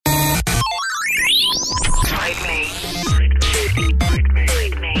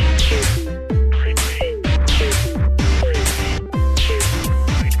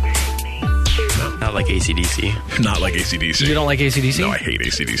AC/DC. Not like AC/DC. You don't like AC/DC? No, I hate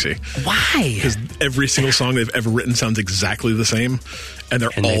AC/DC. Why? Because every single song they've ever written sounds exactly the same, and they're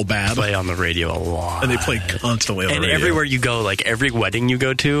all bad. Play on the radio a lot. And they play constantly on the radio. And everywhere you go, like every wedding you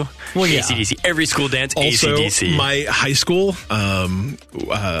go to, AC/DC. Every school dance, also, AC/DC. my high school,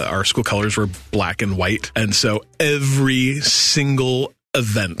 our school colors were black and white, and so every single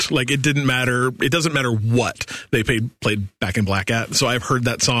event, like it doesn't matter what they played Back in Black at. So I've heard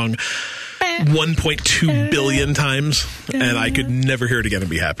that song 1.2 billion times, and I could never hear it again and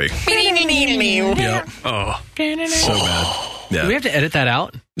be happy. Yep. Oh, so bad. Yeah. Do we have to edit that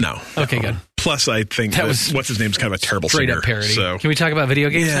out? No. Okay, good. Plus, I think that was what's his name's kind of a terrible straight singer. up parody. So can we talk about video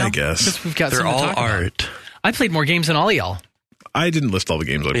games now? I guess. Because we've got they're something to all talk about. art. I played more games than all of y'all. I didn't list all the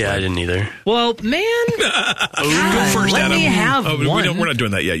games I played. Yeah, I didn't either. Well, man. Go first, let Adam. me have one. We're not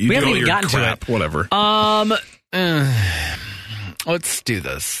doing that yet. You We do haven't all even your gotten to crap. it. Whatever. Let's do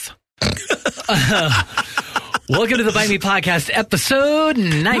this. Welcome to the Bite Me Podcast, episode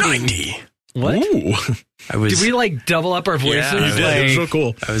 90. What? Ooh. Did we like double up our voices? Yeah, You did. It was so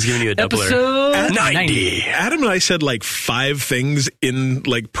cool. I was giving you a doubler. Episode 90. Adam and I said like 5 things in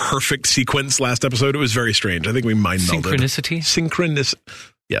like perfect sequence last episode. It was very strange. I think we mind melded. Synchronicity?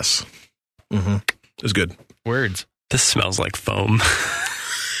 Yes. Mm-hmm. It was good. Words. This smells like foam.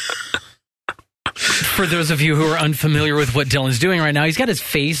 For those of you who are unfamiliar with what Dylan's doing right now, he's got his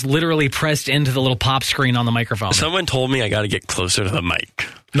face literally pressed into the little pop screen on the microphone. Someone told me I got to get closer to the mic.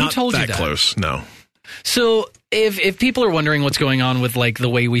 Not told you that that? close. No. So if people are wondering what's going on with like the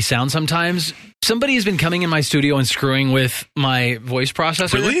way we sound sometimes, somebody has been coming in my studio and screwing with my voice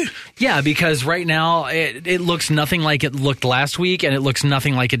processor. Really? Yeah, because right now it looks nothing like it looked last week, and it looks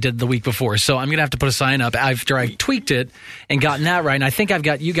nothing like it did the week before. So I'm going to have to put a sign up after I tweaked it and gotten that right. And I think I've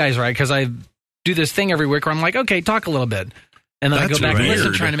got you guys right because I do this thing every week where I'm like, okay, talk a little bit. And then I go back and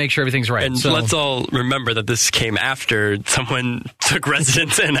listen, trying to make sure everything's right. And so let's all remember that this came after someone took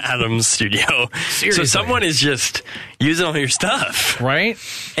residence in Adam's studio. Seriously. So someone is just using all your stuff. right?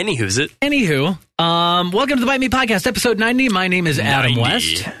 Anywho's it. Anywho, welcome to the Bite Me Podcast, episode 90. My name is Adam 90.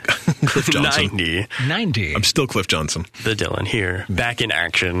 West. Cliff Johnson. 90. 90. I'm still Cliff Johnson. The Dylan here, back in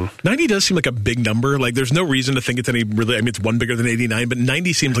action. 90 does seem like a big number. Like there's no reason to think it's any really, I mean, it's one bigger than 89, but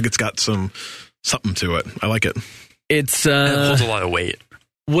 90 seems like it's got something to it. I like it. It's It holds a lot of weight.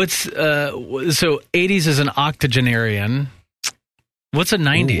 what's so 80s is an octogenarian. What's a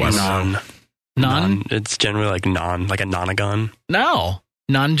 90s? Ooh, Non. It's generally like a nonagon. No.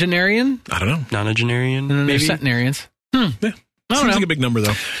 Non-genarian? I don't know. Nonagenarian, And then maybe? there's centenarians. Yeah. I don't Seems know. like a big number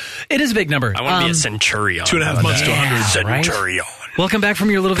though. It is a big number. I want to be a centurion. 2.5 months to 100. right? Centurion. Welcome back from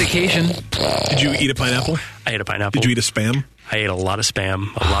your little vacation. Did you eat a pineapple? I ate a pineapple. Did you eat a Spam? I ate a lot of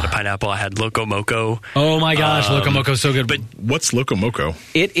Spam, a lot of pineapple. I had Loco Moco. Oh my gosh, Loco Moco's so good. but What's Loco Moco?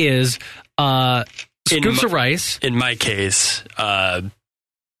 it is scoops of rice. In my case, a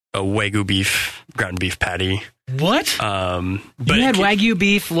Wagyu beef, ground beef patty. What? But You had Wagyu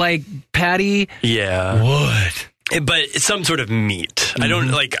beef like patty? Yeah. What? But it's some sort of meat. I don't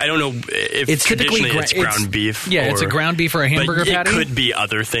know if It's typically traditionally it's ground beef. Yeah, it's a ground beef or a hamburger but patty. It could be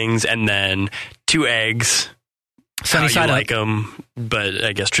other things, and then 2 eggs. Sunny how side you up. like them, but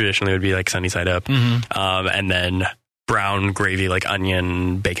I guess traditionally it would be like sunny side up. And then brown gravy, like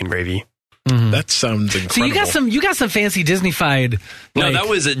onion, bacon gravy. That sounds incredible. So you got some fancy Disney-fied. No, like- that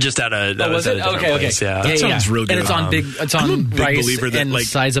was just at a. That was at it? a different Okay, place, okay. Yeah. That sounds real good. And it's on I'm a on big rice believer that, and like- the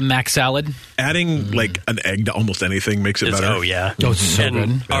size of mac salad. Adding like an egg to almost anything makes it It's- better. oh yeah. Oh, it's so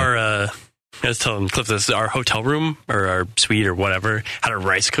and good. our I was telling Cliff this, our hotel room or our suite or whatever had a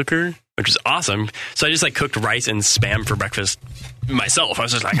rice cooker, which was awesome. So I just like cooked rice and Spam for breakfast myself. I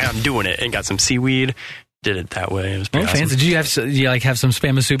was just like, I'm doing it, and got some seaweed. Did it that way. It was pretty awesome. Fancy. Did you have some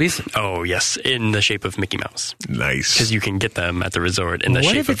Spam musubis? Oh yes, in the shape of Mickey Mouse, Nice. because you can get them at the resort in the What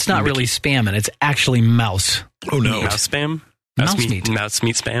shape if it's of not Mickey. really Spam and it's actually mouse? Oh no. Mouse Spam? Mouse meat. Mouse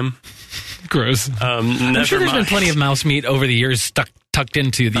meat Spam? Gross. I'm Never sure there's been mind. plenty of mouse meat over the years tucked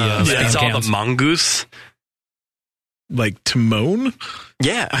into the Spam I saw cans. the mongoose. Like Timon?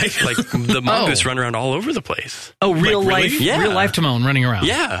 Yeah, like the mongoose run around all over the place. Oh, real Like, really? life, Yeah. real life Timon running around.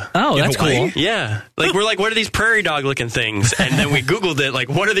 Yeah. Oh, In that's Hawaii? cool. Yeah. Like, we're like, what are these prairie dog looking things? And then we Googled it, like,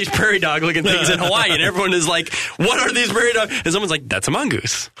 what are these prairie dog looking things in Hawaii? And everyone is like, what are these prairie dog? And someone's like, that's a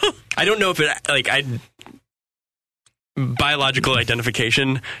mongoose. I don't know if it, like, biological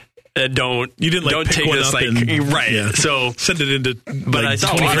identification. You didn't like don't pick take one this up like and, right. yeah. So Send it into But I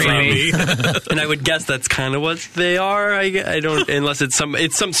saw one of 23andMe. and I would guess that's kind of what they are. I don't, unless it's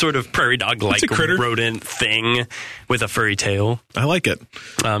some sort of prairie dog like It's a critter. rodent thing with a furry tail. I like it.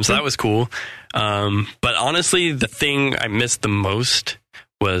 So that was cool. But honestly, the thing I missed the most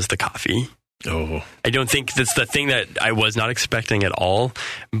was the coffee. Oh, I don't think that's the thing that I was not expecting at all,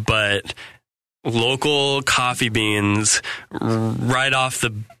 but local coffee beans right off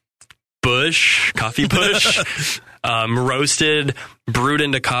the bush, coffee bush, roasted, brewed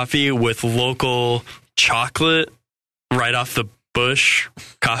into coffee with local chocolate right off the bush,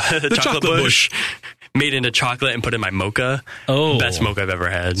 chocolate bush. Made into chocolate and put in my mocha. Oh. Best mocha I've ever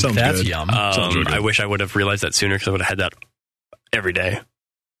had. That's good. yum. Sounds really good. I wish I would have realized that sooner because I would have had that every day.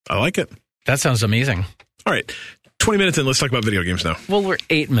 I like it. That sounds amazing. All right. 20 minutes in. Let's talk about video games now. Well, we're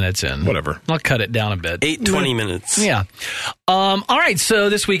 8 minutes in. Whatever. I'll cut it down a bit. 20 minutes. Yeah. All right. So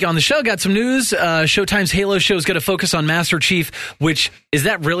this week on the show, got some news. Showtime's Halo show is going to focus on Master Chief, which is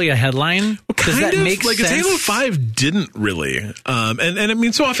that really a headline? Does that make like sense? Halo 5 didn't really. And I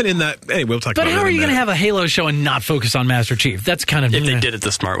mean, so often in that. Anyway, we'll talk But about it. how are you going to have a Halo show and not focus on Master Chief? That's kind of If they did it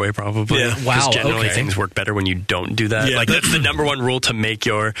the smart way, probably. Yeah. Because Wow, generally okay. things work better when you don't do that. Yeah. Like, that's the number one rule to make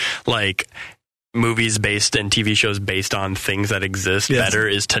your, like, movies based and TV shows based on things that exist better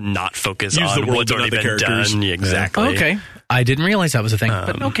is to not focus Use the on world what's and already not the been characters. done. Yeah. Exactly. Okay. I didn't realize that was a thing,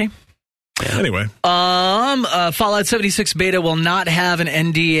 but okay. Anyway. Fallout 76 beta will not have an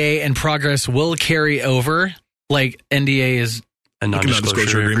NDA and progress will carry over. Like NDA is A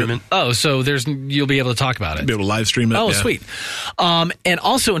non-disclosure agreement. oh, so you'll be able to talk about it. Be able to live stream it. Oh, yeah. sweet. And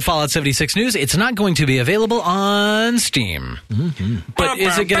also in Fallout 76 news, it's not going to be available on Steam. Mm-hmm. But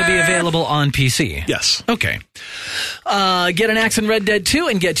is it going to be available on PC? Yes. Okay. Get an axe in Red Dead 2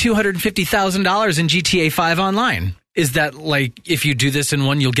 and get $250,000 in GTA 5 online. Is that like if you do this in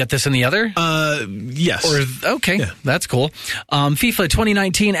one, you'll get this in the other? Yes. Okay, Yeah. that's cool. FIFA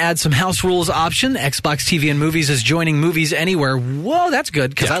 2019 adds some house rules option. Xbox TV and Movies is joining Movies Anywhere. Whoa, that's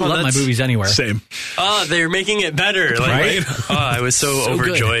good because I love my that's- Movies Anywhere. Same. Oh, they're making it better. Like, Right? Oh, I was so, So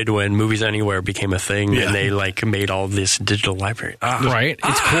overjoyed when Movies Anywhere became a thing Yeah. and they like made all this digital library. Right?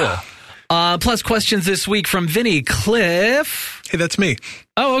 It's cool. Plus questions this week from Vinny Cliff. Hey, that's me.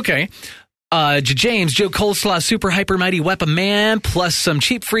 Oh, okay. James, Joe Coleslaw, Super Hyper Mighty Weapon Man, plus some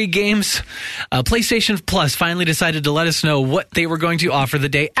cheap free games. PlayStation Plus finally decided to let us know what they were going to offer the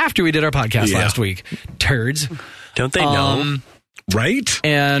day after we did our podcast last week. Turds. Don't they know? Right?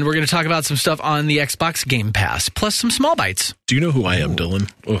 And we're going to talk about some stuff on the Xbox Game Pass, plus some small bites. Do you know who I am,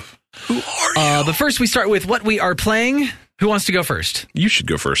 Dylan? Oof. Who are you? But first, we start with what we are playing. Who wants to go first? You should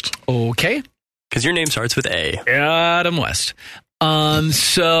go first. Okay. Because your name starts with A. Adam West.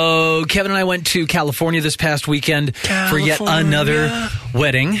 So Kevin and I went to California this past weekend for yet another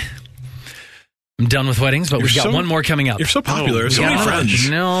wedding. I'm done with weddings, but we've got one more coming up. You're so popular. Oh, so We many got another- friends.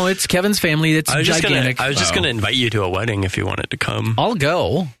 No, it's Kevin's family. It's I was gigantic. just going to invite you to a wedding if you wanted to come. I'll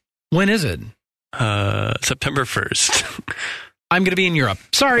go. When is it? September 1st. I'm going to be in Europe.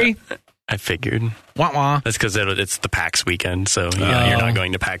 Sorry. I figured. Wah wah. That's because it's the PAX weekend, so you're not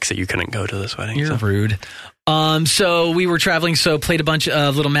going to PAX, so you couldn't go to this wedding. You're so. rude. So we were traveling, so played a bunch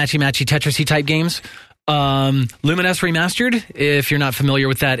of little matchy-matchy Tetris-y type games. Luminous Remastered, if you're not familiar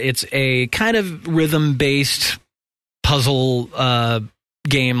with that, it's a kind of rhythm-based puzzle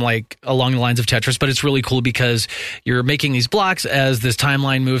game like along the lines of Tetris, but it's really cool because you're making these blocks as this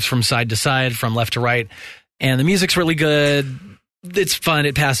timeline moves from side to side, from left to right, and the music's really good. It's fun.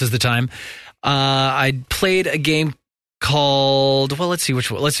 It passes the time. I played a game called, well, let's see which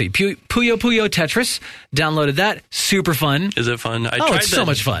one. Let's see. Puyo Puyo Tetris. Downloaded that. Super fun. Is it fun? I Oh, tried it's so the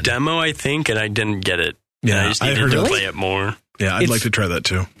much fun. demo, I think, and I didn't get it. Yeah, And I just I needed heard to it. play it more. Yeah, I'd It's- like to try that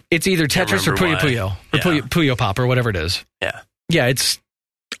too. It's either Tetris or Puyo remember Puyo. Or why. Puyo, Puyo Pop or whatever it is. Yeah. Yeah, it's...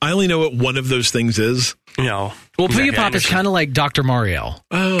 I only know what one of those things is. No. Well, Exactly, Puyo I Pop is understand. kind of like Dr. Mario.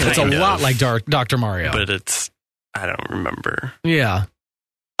 Oh, It's a Kind lot of. like Dr. Mario. But it's, I don't remember. Yeah.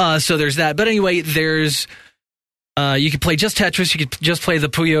 So there's that. But anyway, there's... you could play just Tetris. You could just play the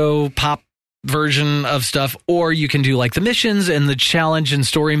Puyo Pop version of stuff, or you can do like the missions and the challenge and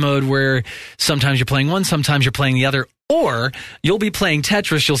story mode where sometimes you're playing one, sometimes you're playing the other, or you'll be playing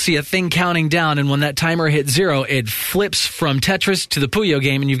Tetris, you'll see a thing counting down, and when that timer hits 0, it flips from Tetris to the Puyo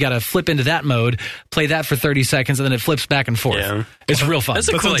game, and you've got to flip into that mode, play that for 30 seconds, and then it flips back and forth. Yeah. It's real fun. That's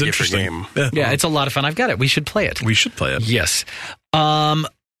a that cool sounds idea for a interesting. game. Yeah, it's a lot of fun. I've got it. We should play it. We should play it. Yes.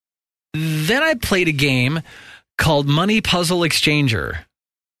 Then I played a game called Money Puzzle Exchanger.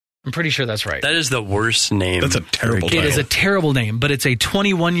 I'm pretty sure that's right. That is the worst name. That's a for terrible game. It is a terrible name, but it's a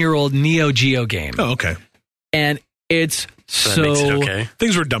 21-year-old Neo Geo game. Oh, okay. And it's So that makes it so... okay.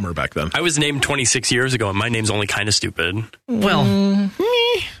 Things were dumber back then. I was named 26 years ago, and my name's only kind of stupid. Well,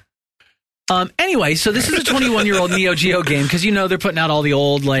 anyway, so this is a 21-year-old Neo Geo game because, you know, they're putting out all the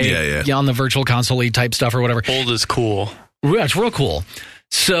old, like, Yeah. on the virtual console-y type stuff or whatever. Old is cool. Yeah, it's real cool.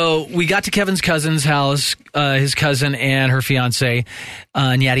 So we got to Kevin's cousin's house, his cousin and her fiance,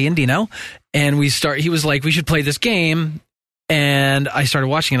 Nyati and Dino, and he was like, we should play this game. And I started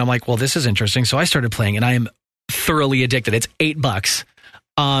watching it. I'm like, well, this is interesting. So I started playing, and I am thoroughly addicted. It's $8.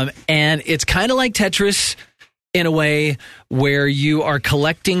 And it's kind of like Tetris in a way where you are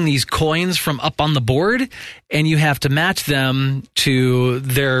collecting these coins from up on the board, and you have to match them to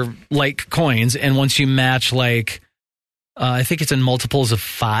their like coins. And once you match, like, I think it's in multiples of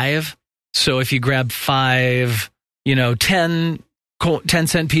 5. So if you grab 5, 10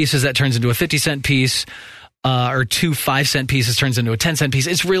 cent pieces, that turns into a 50-cent piece. Or 2 5-cent pieces turns into a 10-cent piece.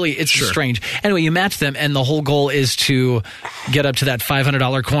 It's Sure. strange. Anyway, you match them, and the whole goal is to get up to that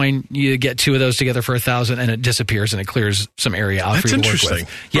 $500 coin. You get 2 of those together for $1,000, and it disappears, and it clears some area out for you to work with. That's interesting.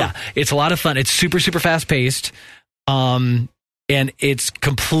 Yeah, it's a lot of fun. It's super, super fast paced, and it's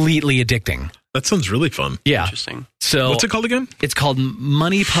completely addicting. That sounds really fun. Yeah. Interesting. So What's it called again? It's called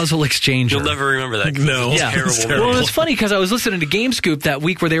Money Puzzle Exchanger. You'll never remember that. No. It's Yeah. terrible. It's terrible. Well, it's funny because I was listening to GameScoop that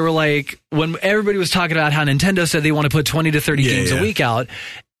week where they were like, when everybody was talking about how Nintendo said they want to put 20 to 30 games a week out,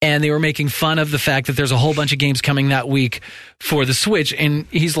 and they were making fun of the fact that there's a whole bunch of games coming that week for the Switch. And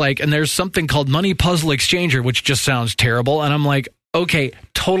he's like, and there's something called Money Puzzle Exchanger, which just sounds terrible. And I'm like, okay,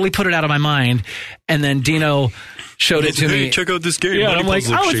 totally put it out of my mind. And then Dino showed it to Hey, me. check out this game. Yeah, Money I'm like,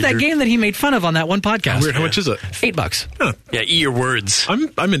 Puzzle oh, it's that Exchanger. game that he made fun of on that one podcast. Weird. How much is it? $8. Huh. Yeah, eat your words.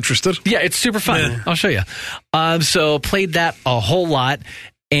 I'm interested. Yeah, it's super fun. Yeah. I'll show you. So played that a whole lot,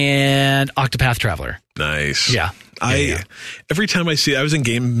 and Octopath Traveler. Nice. Yeah. Every time I see, I was in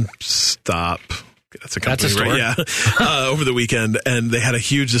GameStop. That's a company, That's a store. right? Yeah. Over the weekend, and they had a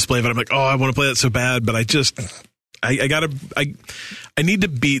huge display of it. I'm like, oh, I want to play that so bad, but I need to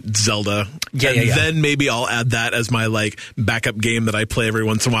beat Zelda. Yeah. Then maybe I'll add that as my like backup game that I play every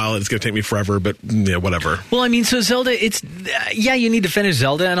once in a while. It's going to take me forever, but yeah, whatever. Well, I mean, so Zelda, you need to finish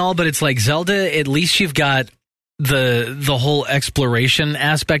Zelda and all, but it's like Zelda, at least you've got the whole exploration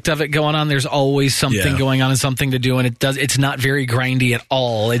aspect of it going on. There's always something going on and something to do, and it's not very grindy at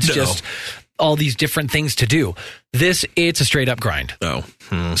all. It's just all these different things to do. It's a straight up grind. Oh.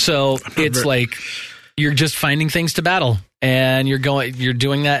 So it's like you're just finding things to battle, and you're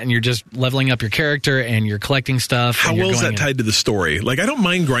doing that, and you're just leveling up your character, and you're collecting stuff. How well is that tied to the story? Like, I don't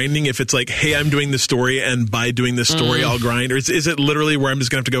mind grinding if it's like, hey, I'm doing this story, and by doing this story, I'll grind. Or is it literally where I'm just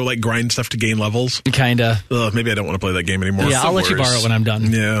going to have to go like grind stuff to gain levels? Kinda. Maybe I don't want to play that game anymore. Yeah, I'll let you borrow it when I'm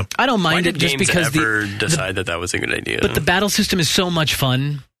done. Yeah. I don't Why mind did it just games because ever decide that was a good idea? But the battle system is so much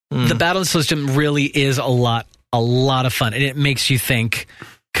fun. The battle system really is a lot of fun, and it makes you think,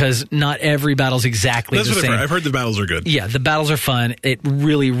 because not every battle's exactly That's the what same. I've heard the battles are good. Yeah, the battles are fun. It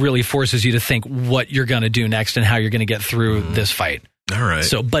really, really forces you to think what you're going to do next and how you're going to get through this fight. All right.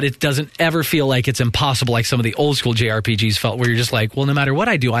 So, but it doesn't ever feel like it's impossible like some of the old school JRPGs felt, where you're just like, well, no matter what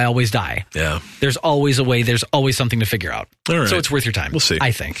I do, I always die. Yeah. There's always a way. There's always something to figure out. All right. So it's worth your time. We'll see.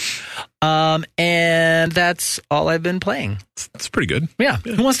 I think. And that's all I've been playing. It's pretty good. Yeah.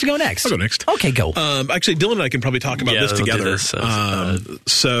 Who wants to go next? I'll go next. Okay, go. Actually, Dylan and I can probably talk about this we'll do together. this.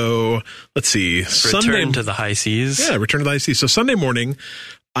 So let's see. Return to the High Seas. Yeah, Return to the High Seas. So Sunday morning,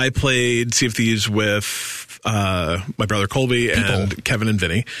 I played Sea of Thieves with my brother Colby and Kevin and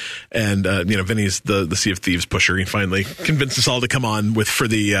Vinny. And Vinny's the Sea of Thieves pusher. He finally convinced us all to come on for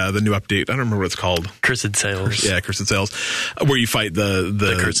the new update. I don't remember what it's called. Cursed Sails. Yeah, Cursed Sails, where you fight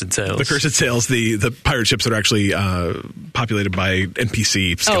the Cursed Sails. The Cursed Sails, the pirate ships that are actually populated by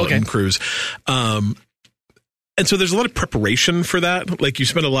NPC skeleton crews. And so there's a lot of preparation for that. Like, you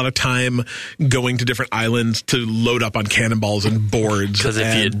spend a lot of time going to different islands to load up on cannonballs and boards. Because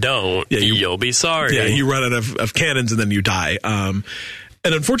if you don't, you'll be sorry. Yeah, you run out of cannons and then you die.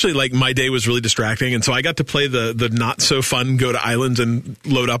 And unfortunately, like, my day was really distracting, and so I got to play the not so fun go to islands and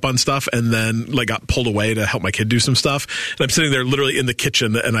load up on stuff, and then like got pulled away to help my kid do some stuff. And I'm sitting there literally in the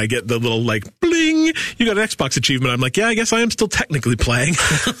kitchen, and I get the little like bling, you got an Xbox achievement. I'm like, yeah, I guess I am still technically playing.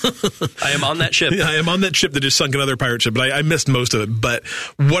 I am on that ship. Yeah, I am on that ship that just sunk another pirate ship, but I missed most of it. But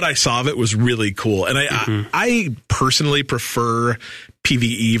what I saw of it was really cool, and I personally prefer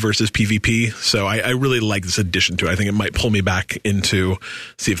PvE versus PvP, so I really like this addition to it. I think it might pull me back into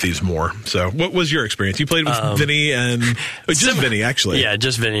Sea of Thieves more. So what was your experience? You played with Vinny and just Vinny, actually. Yeah,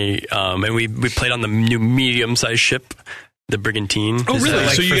 just Vinny. And we played on the new medium-sized ship, the Brigantine. Oh, really?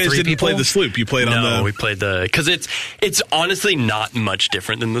 like So you for guys 3 didn't people? play the sloop. You played on the... No, we played because it's honestly not much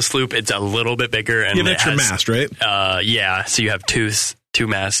different than the sloop. It's a little bit bigger. And you have an extra it has, mast, right? Yeah, so you have two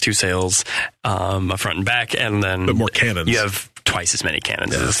masts, 2 sails, a front and back, and then... But more cannons. You have twice as many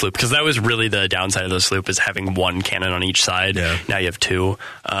cannons as a sloop, because that was really the downside of the sloop, is having one cannon on each side. Yeah. Now you have two.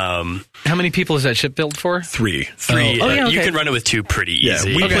 How many people is that ship built for? 3. Three. Oh, yeah, You okay. can run it with 2 pretty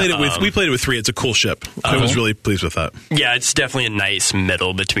easy. We played it with 3. It's a cool ship. I was really pleased with that. Yeah, it's definitely a nice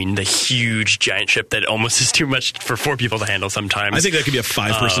middle between the huge giant ship that almost is too much for 4 people to handle sometimes. I think that could be a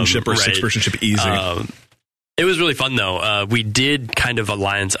 5-person ship or a right. 6-person ship easy. It was really fun, though. We did kind of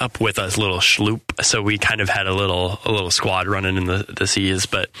alliance up with a little sloop, so we kind of had a little squad running in the seas.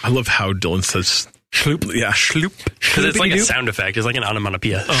 But I love how Dylan says sloop. Yeah, sloop. because it's like a sound effect, it's like an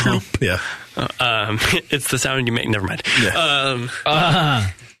onomatopoeia. Sloop. Yeah. It's the sound you make. Never mind.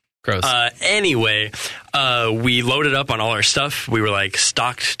 Gross. Anyway, we loaded up on all our stuff. We were like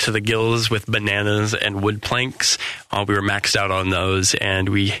stocked to the gills with bananas and wood planks. We were maxed out on those, and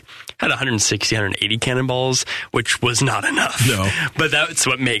we had 160, 180 cannonballs, which was not enough. No. But that's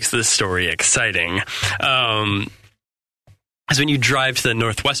what makes this story exciting. Is when you drive to the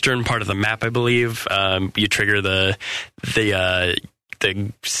northwestern part of the map, I believe, you trigger the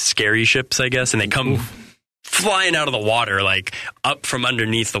scary ships, I guess, and they come flying out of the water, like up from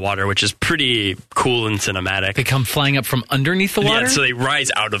underneath the water, which is pretty cool and cinematic. They come flying up from underneath the water? Yeah, so they rise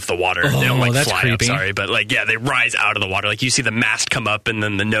out of the water. They don't like that's fly creepy. up, sorry, but like, yeah, they rise out of the water. Like you see the mast come up and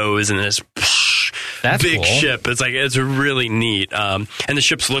then the nose and this That's big cool. ship. It's really neat. And the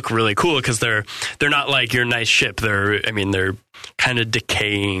ships look really cool because they're not like your nice ship. They're kind of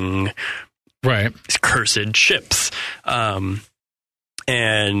decaying, Right. cursed ships. And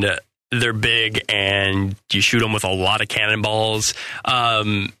they're big, and you shoot them with a lot of cannonballs.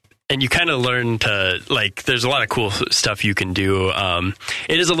 And you kind of learn to, like, there's a lot of cool stuff you can do. I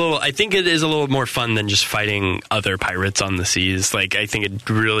think it is a little more fun than just fighting other pirates on the seas. Like, I think it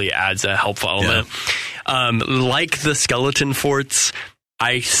really adds a helpful element. Like the skeleton forts,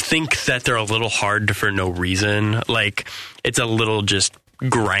 I think that they're a little hard for no reason. Like, it's a little just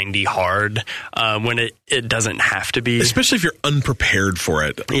grindy hard when it doesn't have to be. Especially if you're unprepared for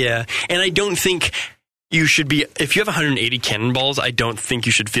it. Yeah, and I don't think you should be, if you have 180 cannonballs, I don't think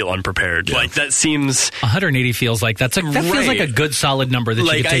you should feel unprepared. Yeah. Like, that seems 180 feels like that feels like a good solid number that you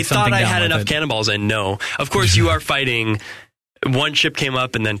like could take I thought something I down had with enough it. cannonballs, and no. Of course, you are fighting. One ship came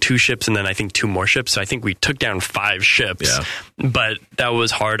up, and then 2 ships, and then I think 2 more ships. So I think we took down 5 ships. Yeah. But that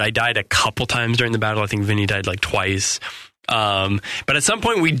was hard. I died a couple times during the battle. I think Vinny died like twice. But at some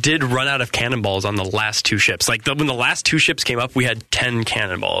point we did run out of cannonballs on the last 2 ships. Like when the last 2 ships came up, we had 10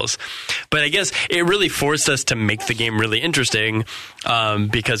 cannonballs. But I guess it really forced us to make the game really interesting,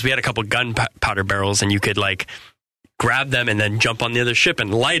 because we had a couple gunpowder barrels, and you could like grab them and then jump on the other ship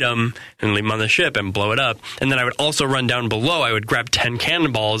and light them and leave them on the ship and blow it up. And then I would also run down below. I would grab 10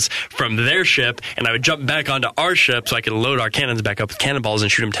 cannonballs from their ship, and I would jump back onto our ship so I could load our cannons back up with cannonballs and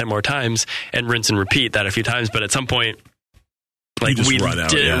shoot them 10 more times and rinse and repeat that a few times. But at some point, like, we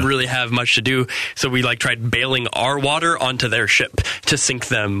didn't really have much to do, so we like tried bailing our water onto their ship to sink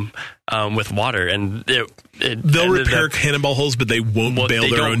them with water, and they'll repair cannonball holes, but they won't bail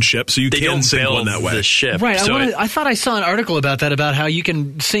their own ship, so you can sink one that way. The ship. Right. So I thought I saw an article about that, about how you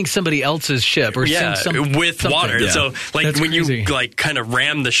can sink somebody else's ship or sink with something. water. Yeah. So like That's when crazy. you like kind of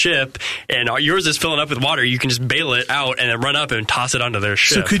ram the ship and yours is filling up with water, you can just bail it out and then run up and toss it onto their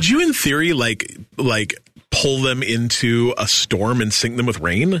ship. So could you, in theory, like pull them into a storm and sink them with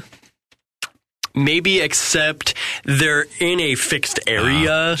rain? Maybe, except they're in a fixed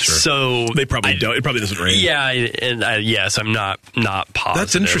area, sure. so They probably don't. It probably doesn't rain. Yeah, and yes, I'm not positive.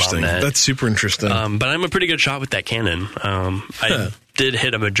 That's interesting. on that. That's super interesting. But I'm a pretty good shot with that cannon. I did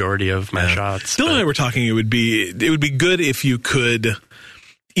hit a majority of my shots. Dylan and I were talking. It would be good if you could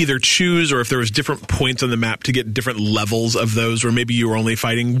either choose, or if there was different points on the map to get different levels of those, where maybe you were only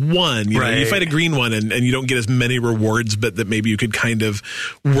fighting one. You know, you fight a green one and you don't get as many rewards, but that maybe you could kind of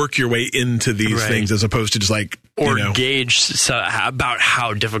work your way into these things, as opposed to just like, or gauge about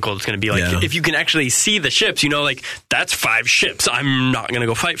how difficult it's going to be. Like, if you can actually see the ships, like, that's 5 ships. I'm not going to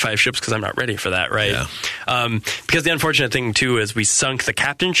go fight 5 ships because I'm not ready for that, right? Yeah. Because the unfortunate thing, too, is we sunk the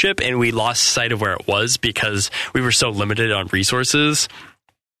captain ship and we lost sight of where it was because we were so limited on resources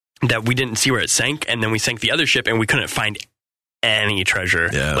that we didn't see where it sank, and then we sank the other ship and we couldn't find any treasure.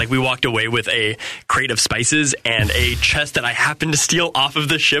 Yeah. Like, we walked away with a crate of spices and a chest that I happened to steal off of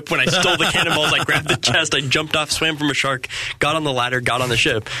the ship. When I stole the cannonballs, I grabbed the chest, I jumped off, swam from a shark, got on the ladder, got on the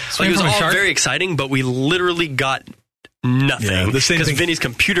ship. Like, it was all very exciting, but we literally got nothing. Yeah, the same because thing. Vinny's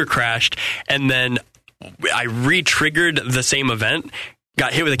computer crashed, and then I re-triggered the same event,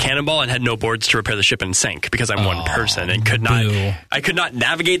 got hit with a cannonball and had no boards to repair the ship and sank because I'm one person and could not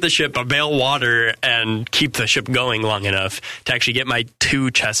navigate the ship, bail water, and keep the ship going long enough to actually get my 2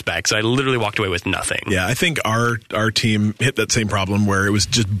 chests back. So I literally walked away with nothing. Yeah, I think our team hit that same problem where it was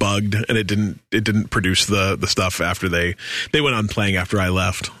just bugged and it didn't produce the stuff after they went on playing after I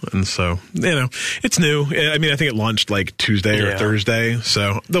left. And so, it's new. I mean, I think it launched like Tuesday or Thursday,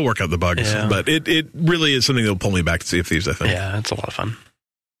 so they'll work out the bugs. Yeah. But it really is something that'll pull me back to Sea of Thieves, I think. Yeah, it's a lot of fun.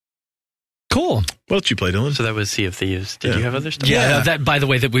 Cool. What did you play, Dylan? So that was Sea of Thieves. Did you have other stuff? Yeah. That, by the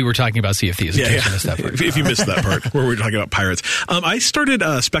way, that we were talking about Sea of Thieves. Yeah. If you missed that part where we were talking about pirates. I started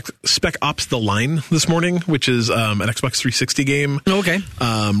Spec Ops: The Line this morning, which is an Xbox 360 game. Okay.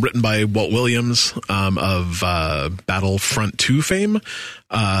 Written by Walt Williams of Battlefront 2 fame.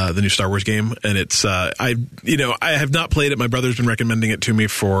 The new Star Wars game, and it's I have not played it. My brother's been recommending it to me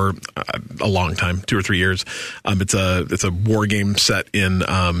for a long time, 2 or 3 years. It's a war game set in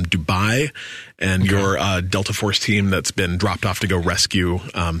Dubai, and you're a Delta Force team that's been dropped off to go rescue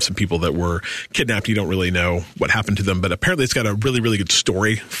some people that were kidnapped. You don't really know what happened to them, but apparently it's got a really, really good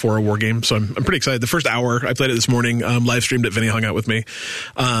story for a war game. So I'm pretty excited. The first hour I played it this morning, live streamed it. Vinny hung out with me.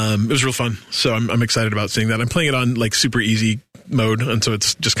 It was real fun. So I'm excited about seeing that. I'm playing it on like super easy mode, and so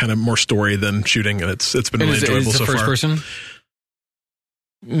it's just kind of more story than shooting, and it's been really enjoyable so far. First person?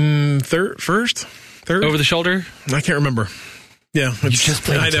 Third? Over the shoulder? I can't remember. Yeah,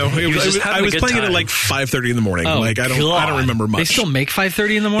 I know. I was playing it at like 5:30 in the morning. Oh, I don't remember much. They still make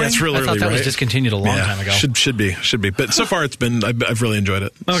 5:30 in the morning? Yeah, it's real early, I thought that was right? discontinued a long time ago. Should be. But so far I've really enjoyed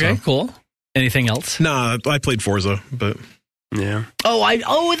it. Okay, so. Cool. Anything else? Nah, I played Forza, but yeah.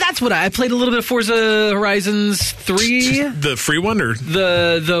 That's what I played a little bit of Forza Horizons 3. The free one or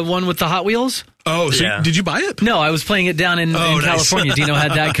the one with the Hot Wheels? Oh, so did you buy it? No, I was playing it down in California. Dino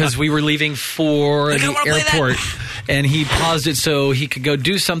had that because we were leaving for the airport, and he paused it so he could go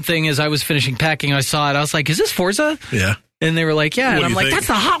do something. As I was finishing packing, I saw it. I was like, "Is this Forza?" Yeah. And they were like, yeah. And I'm like, that's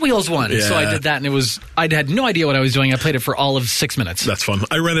the Hot Wheels one. Yeah. So I did that, and I had no idea what I was doing. I played it for all of 6 minutes. That's fun.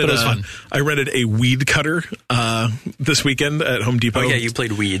 I rented a weed cutter this weekend at Home Depot. Oh, yeah, you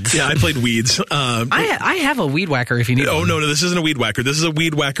played weeds. Yeah, I played weeds. I have a weed whacker if you need one. Oh, no, this isn't a weed whacker. This is a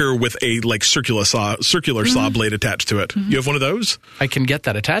weed whacker with a like circular saw blade attached to it. Mm-hmm. You have one of those? I can get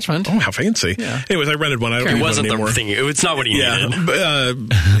that attachment. Oh, how fancy. Yeah. Anyways, I rented one. I don't need one anymore. It's not what he needed. But,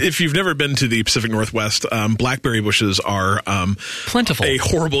 if you've never been to the Pacific Northwest, blackberry bushes are plentiful. A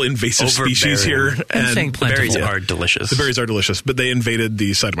horrible invasive species here. I'm saying plentiful. The berries are delicious. The berries are delicious, but they invaded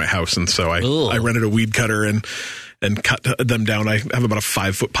the side of my house, and so I rented a weed cutter and cut them down. I have about a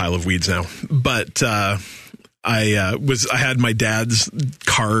 5-foot pile of weeds now. But I had my dad's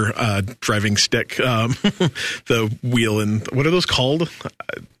car driving stick, the wheel, and what are those called?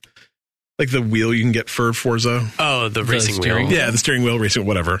 Like the wheel you can get for Forza. Oh, the racing wheel. Yeah, the steering wheel, racing,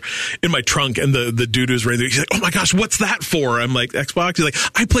 whatever. In my trunk, and the dude was right there. He's like, "Oh my gosh, what's that for?" I'm like, "Xbox." He's like,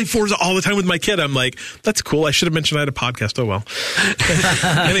 "I play Forza all the time with my kid." I'm like, "That's cool. I should have mentioned I had a podcast." Oh well.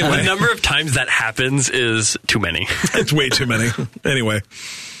 Anyway, the number of times that happens is too many. It's way too many. Anyway,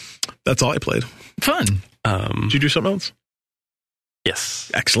 that's all I played. Fun. Did you do something else?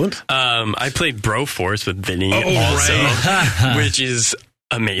 Yes. Excellent. I played Broforce with Vinny also, right. which is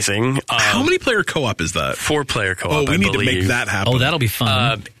amazing. How many player co-op is that? 4-player co-op. Oh, we need to make that happen. Oh, that'll be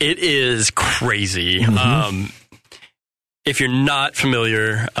fun. It is crazy. Mm-hmm. If you're not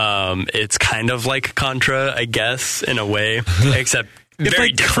familiar, it's kind of like Contra, I guess, in a way, except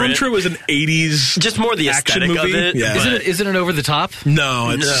very different. Contra was an 80s just more the action aesthetic movie. of it. Yeah. Isn't it over the top? No,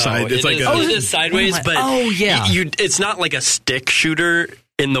 it's side. It's it is sideways, but yeah. It's not like a stick shooter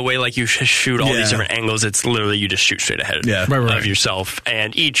in the way like you shoot all these different angles. It's literally you just shoot straight ahead of yourself,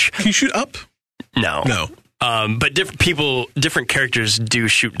 and each can you shoot up? No. But different characters do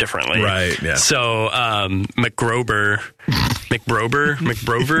shoot differently. Right, yeah. So, McBrover,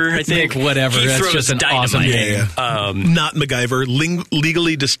 I think. Whatever. He That's throws just an dynamite. awesome name. Yeah. Not MacGyver.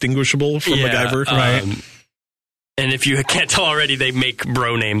 Legally distinguishable from MacGyver. Right. And if you can't tell already, they make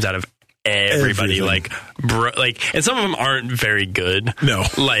bro names out of everybody. Everything. And some of them aren't very good. No.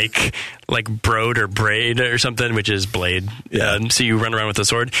 Like Brode or Braid or something, which is Blade. Yeah. So you run around with a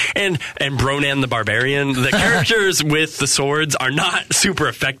sword. And Bronan the Barbarian, the characters with the swords are not super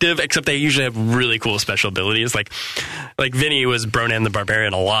effective, except they usually have really cool special abilities. Like Vinny was Bronan the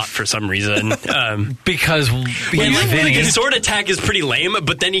Barbarian a lot for some reason. Because Vinny. His sword attack is pretty lame,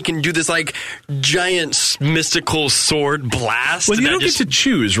 but then he can do this like giant mystical sword blast. Well, you don't get to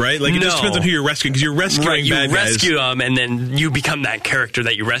choose, right? Like it just depends on who you're rescuing, because you're rescuing you bad guys. rescue them, and then you become that character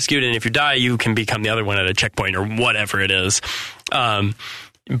that you rescued, and if you die, you can become the other one at a checkpoint or whatever it is.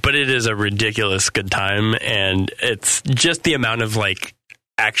 But it is a ridiculous good time, and it's just the amount of like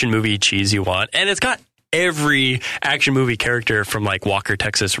action movie cheese you want, and it's got every action movie character from like Walker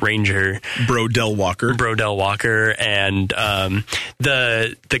Texas Ranger, Brodell Walker, and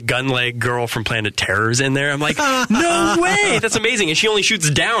the gun leg girl from Planet Terror's in there. I'm like, no way, that's amazing. And she only shoots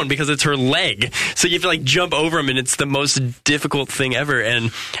down because it's her leg, so you have to like jump over them, and it's the most difficult thing ever.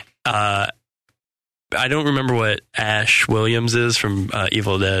 And I don't remember what Ash Williams is from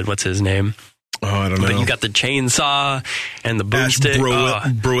Evil Dead. What's his name? Oh, I don't know. But you got the chainsaw and the boomstick.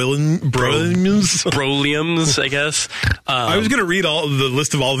 Broliums, I guess. I was going to read all the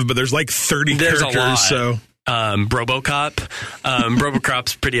list of all of them, but there's like 30 characters. A lot. So Robocop.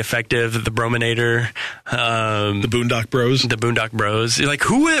 Robocop's pretty effective. The Brominator. The Boondock Bros. You're like,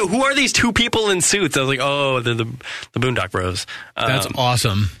 who are these two people in suits? I was like, oh, they're the Boondock Bros. That's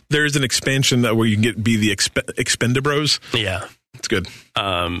awesome. There's an expansion where you can be the Expendabros. Yeah. It's good.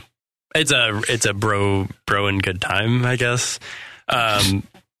 It's a bro and good time, I guess. Gonna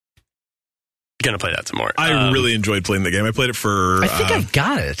play that some more. I really enjoyed playing the game. I played it for. I think I've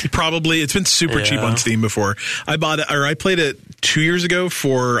got it. Probably it's been super cheap on Steam before. I bought it, or I played it 2 years ago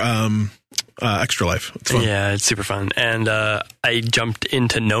for Extra Life. It's fun. Yeah, it's super fun. And I jumped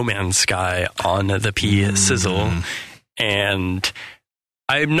into No Man's Sky on the Sizzle, and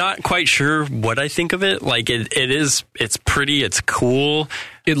I'm not quite sure what I think of it. Like it's pretty, it's cool.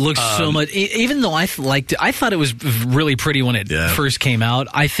 It looks so much, even though I liked it, I thought it was really pretty when it first came out.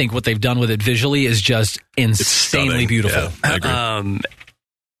 I think what they've done with it visually is just insanely beautiful. Yeah, I agree.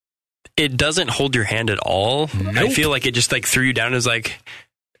 It doesn't hold your hand at all. Nope. I feel like it just like threw you down as like,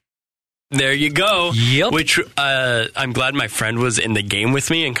 there you go. Yep. Which I'm glad my friend was in the game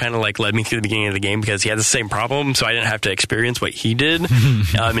with me and kind of like led me through the beginning of the game because he had the same problem, so I didn't have to experience what he did.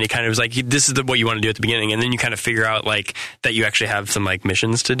 And he kind of was like, this is what you want to do at the beginning, and then you kind of figure out like that you actually have some like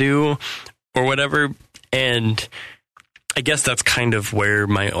missions to do or whatever. And I guess that's kind of where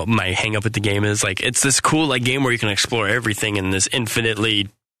my hang up with the game is. Like, it's this cool like game where you can explore everything in this infinite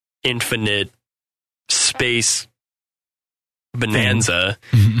space bonanza.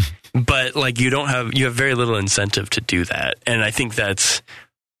 But like you have very little incentive to do that, and I think that's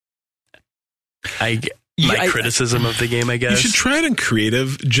my criticism of the game. I guess you should try it in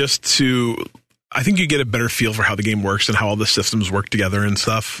creative just to. I think you get a better feel for how the game works and how all the systems work together and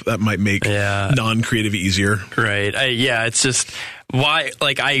stuff. That might make non-creative easier. Right? It's just why.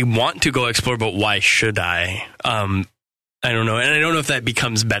 Like, I want to go explore, but why should I? I don't know. And I don't know if that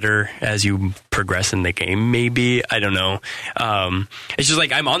becomes better as you progress in the game, maybe. I don't know. It's just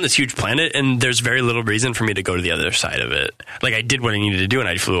like I'm on this huge planet and there's very little reason for me to go to the other side of it. Like, I did what I needed to do and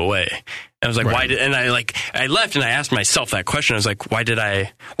I flew away. And I was like, I left and I asked myself that question. I was like, why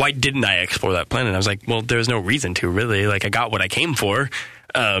didn't I explore that planet? And I was like, well, there's no reason to, really. Like, I got what I came for.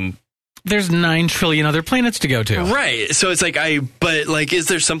 There's 9 trillion other planets to go to. Right. So it's like, is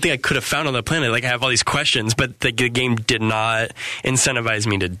there something I could have found on the planet? Like, I have all these questions, but the game did not incentivize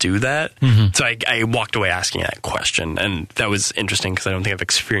me to do that. Mm-hmm. So I walked away asking that question. And that was interesting because I don't think I've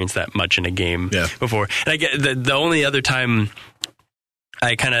experienced that much in a game before. And I get the only other time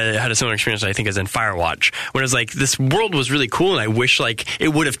I kind of had a similar experience, I think, as in Firewatch, when it was like, this world was really cool, and I wish like it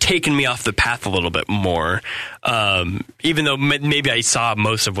would have taken me off the path a little bit more. Even though maybe I saw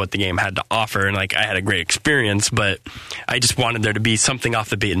most of what the game had to offer, and like I had a great experience, but I just wanted there to be something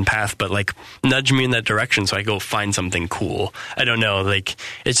off the beaten path, but like nudge me in that direction so I go find something cool. I don't know, like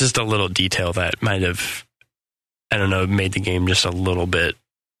it's just a little detail that might have, I don't know, made the game just a little bit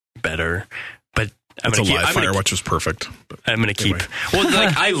better. But Firewatch was perfect. I'm going to keep. Well,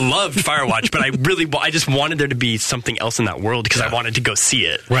 like, I loved Firewatch, but I just wanted there to be something else in that world because I wanted to go see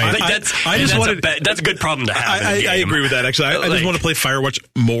it. Right. Like, that's a good problem to have. I agree with that, actually. I just want to play Firewatch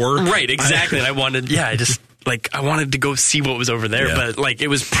more. Right, exactly. And I wanted to go see what was over there, but like it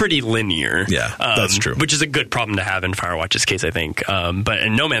was pretty linear. Yeah, that's true. Which is a good problem to have in Firewatch's case, I think. But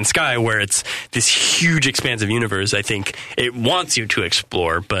in No Man's Sky, where it's this huge expansive universe, I think it wants you to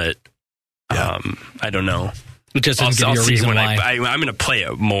explore, but I don't know. It just doesn't give you a reason why. I'm going to play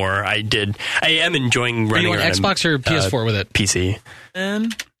it more. I am enjoying running around. Are you on Xbox or PS4 with it? PC.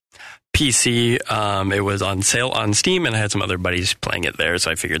 And PC. It was on sale on Steam, and I had some other buddies playing it there, so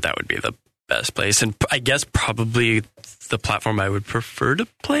I figured that would be the best place. And I guess probably the platform I would prefer to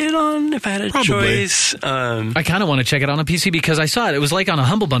play it on if I had a choice. I kind of want to check it on a PC because I saw it. It was like on a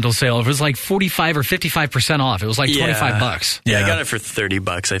Humble Bundle sale. It was like 45 or 55% off. It was like $25. Yeah, I got it for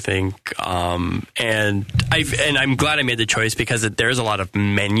 $30, I think. And I'm glad I made the choice because there's a lot of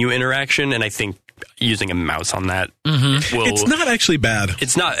menu interaction, and I think using a mouse on that will. It's not actually bad.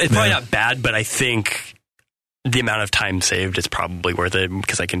 It's probably not bad, but I think the amount of time saved is probably worth it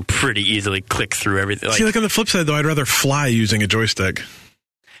because I can pretty easily click through everything. See, like on the flip side, though, I'd rather fly using a joystick.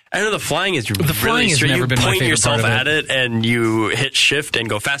 I know the flying is flying really has strange. never You been my point favorite yourself part of at it and you hit shift and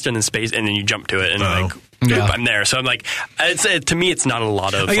go faster than space and then you jump to it and like, Yeah. I'm there. So I'm like, to me, it's not a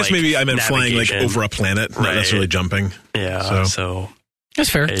lot of. I guess like, maybe I meant flying like navigation. over a planet, not Right. necessarily jumping. Yeah. So That's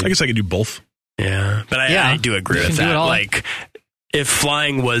fair. I guess I could do both. yeah, but Yeah. I do agree You with can do it that. all. Like, if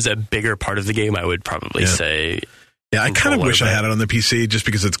flying was a bigger part of the game, I would probably say. Yeah, I kind of Controller, wish I but- had it on the PC just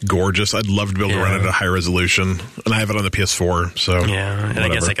because it's gorgeous. I'd love to be able to run it at a high resolution, and I have it on the PS4. So Yeah, and I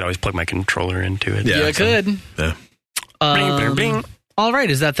guess whatever. I could always plug my controller into it. Yeah. You could. Yeah. Bing, bing, bing. All right,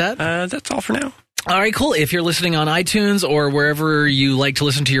 is that? That's all for now. All right, cool. If you're listening on iTunes or wherever you like to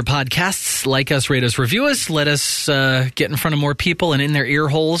listen to your podcasts, like us, rate us, review us. Let us get in front of more people and in their ear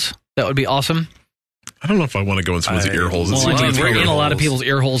holes. That would be awesome. I don't know if I want to go in someone's ear holes. It Well, seems I like mean, we're it's in a lot of holes. people's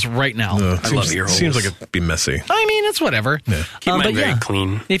ear holes right now. I love ear holes. Seems like it'd be messy. I mean, it's whatever. Yeah. Keep mine but very yeah,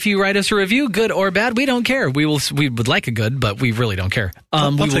 clean. if you write us a review, good or bad, we don't care. We would like a good, but we really don't care. We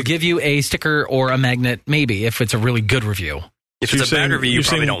will take- give you a sticker or a magnet, maybe, if it's a really good review. If So it's a you're bad saying- review, you you're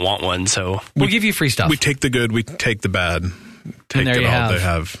probably saying- don't want one. So We'll give you free stuff. We take the good, we take the bad. Take there it you all have. they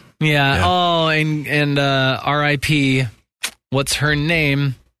have. Yeah. Yeah. Oh, and R.I.P. What's her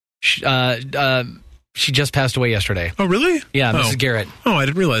name? She just passed away yesterday. Oh, really? Yeah, Oh. Mrs. Garrett. Oh, I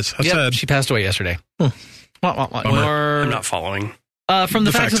didn't realize. How Yep, sad. she passed away yesterday. Bummer. Or I'm not following. from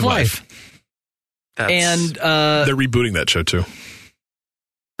the Facts of Life. That's, And They're rebooting that show too.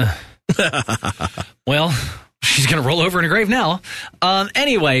 well, she's going to roll over in a grave now.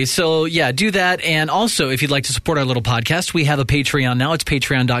 Anyway, so yeah, do that. And also, if you'd like to support our little podcast, we have a Patreon now. It's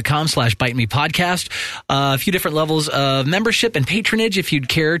patreon.com/bitemepodcast. A few different levels of membership and patronage if you'd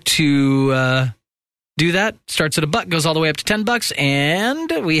care to do that. Starts at $1, goes all the way up to $10.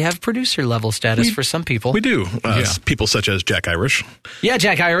 And we have producer level status for some people. We do. People such as Jack Irish. Yeah,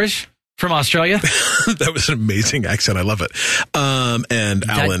 Jack Irish from Australia. That was an amazing accent. I love it. And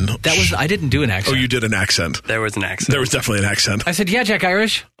Alan. That was, I didn't do an accent. Oh, you did an accent. there was an accident. There was definitely an accent. I said, yeah, Jack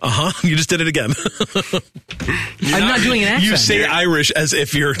Irish. You just did it again. I'm not doing an accent. You say Irish as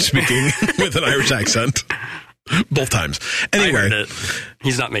if you're speaking with an Irish accent. Both times. I heard Anyway, it.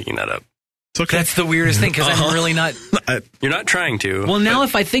 He's not making that up. it's okay. That's the weirdest thing because I'm really not. You're not trying to. Well, now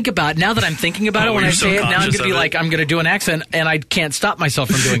if I think about now that I'm thinking about it, when I you're so say it, now I'm conscious going to be of it. like, I'm going to do an accent and I can't stop myself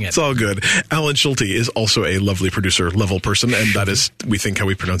from doing it. It's all good. Alan Schulte is also a lovely producer level person, and that is, we think, how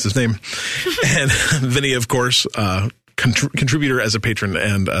we pronounce his name. And Vinny, of course, contributor as a patron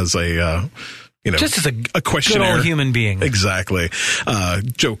and as a, Just as a questionnaire. good old human being. Exactly.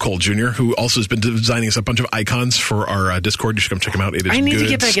 Joe Cole Jr., who also has been designing us a bunch of icons for our Discord. You should come check him out. It is I need to good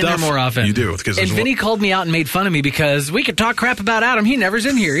get back in there stuff. more often. You do. Because and Vinny called me out and made fun of me because we could talk crap about Adam. He never's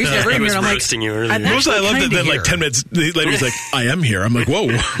in here. He's never He in here. was And I'm roasting like, you earlier. I'm Mostly I actually love that kinda then, like, here. 10 minutes later, he's like, I am here. I'm like, whoa.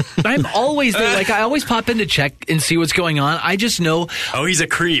 I'm always there. Like, I always pop in to check and see what's going on. I just know. Oh, he's a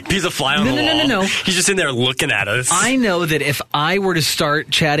creep. He's a fly on No, the no, no, wall. no, no. He's just in there looking at us. I know that if I were to start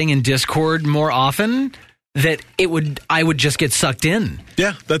chatting in Discord more often, that I would just get sucked in.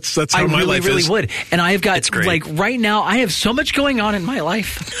 Yeah, that's how I my really, life really is. would. And I have got, It's great. like, right now, I have so much going on in my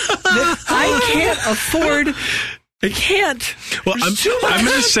life that I can't afford. I can't. Well,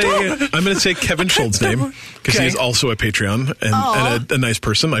 I'm going to say Kevin Schultz's name because Okay. he's also a Patreon and a nice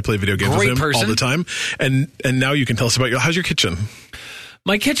person. I play video games Great with him person. all the time. And now you can tell us about how's your kitchen?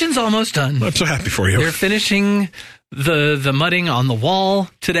 My kitchen's almost done. I'm so happy for you. They're finishing the mudding on the wall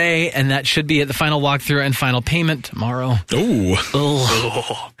today, and that should be at the final walkthrough and final payment tomorrow. Oh,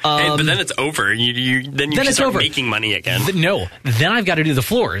 Ugh. But then it's over. Then you Then can it's start over. making money again. No, then I've got to do the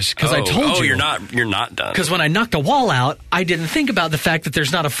floors because I told you. you're not done. Because when I knocked a wall out, I didn't think about the fact that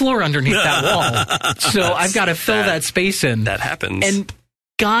there's not a floor underneath that wall. So I've got to fill that space in. That happens. And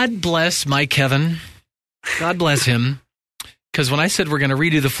God bless my Kevin. God bless him. Because when I said we're going to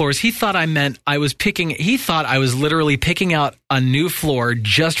redo the floors, he thought I meant he thought I was literally picking out a new floor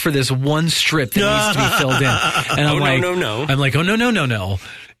just for this one strip that needs to be filled in. And I'm like, no. I'm like, oh, no.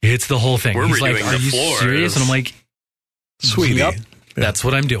 It's the whole thing. We're He's like, redoing are the you floors. serious? And I'm like, sweetie. yep, that's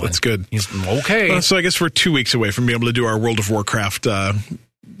what I'm doing. That's good. He's okay. So I guess we're 2 weeks away from being able to do our World of Warcraft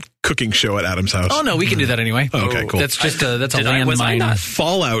cooking show at Adam's house. Oh, no, we can do that anyway. Oh, okay, cool. That's just that's a was I landmine. not?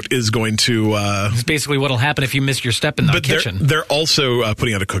 Fallout is going to... It's basically what'll happen if you miss your step in the but kitchen. they're also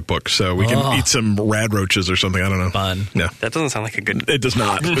putting out a cookbook, so we can eat some rad roaches or something. I don't know. Fun. Yeah. That doesn't sound like a good. It does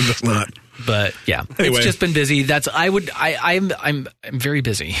not. It does not. But yeah, Anyway. it's just been busy. I'm very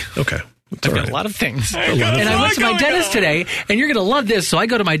busy. Okay. I've got a lot of things. And I went to my dentist today, and you're going to love this. So I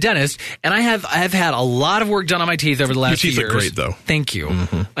go to my dentist, and I have had a lot of work done on my teeth over the last few years. Your teeth look great, though. Thank you.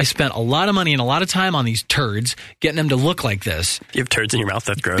 Mm-hmm. I spent a lot of money and a lot of time on these turds, getting them to look like this. You have turds in your mouth?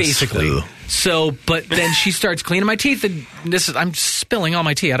 That's gross. Basically. Ugh. So, but then she starts cleaning my teeth, and I'm spilling all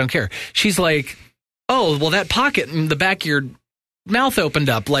my tea. I don't care. She's like, oh, well, that pocket in the back of your mouth opened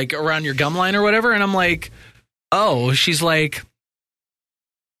up, like around your gum line or whatever. And I'm like, oh. She's like,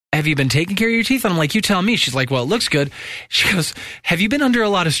 have you been taking care of your teeth? And I'm like, you tell me. She's like, well, it looks good. She goes, have you been under a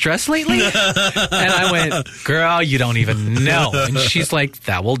lot of stress lately? And I went, girl, you don't even know. And she's like,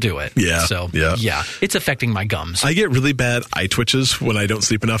 that will do it. Yeah. So, yeah, it's affecting my gums. I get really bad eye twitches when I don't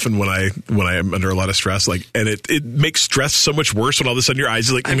sleep enough and when I am under a lot of stress. Like, and it makes stress so much worse when all of a sudden your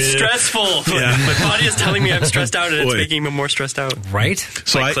eyes are like, I'm stressful. Yeah. My body is telling me I'm stressed out, and it's making me more stressed out. Right?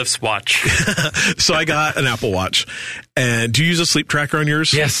 So like Cliff's watch. So I got an Apple Watch. And do you use a sleep tracker on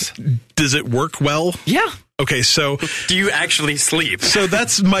yours? Yes. Does it work well? Yeah. Okay, so do you actually sleep? So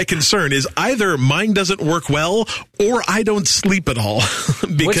that's my concern is either mine doesn't work well or I don't sleep at all.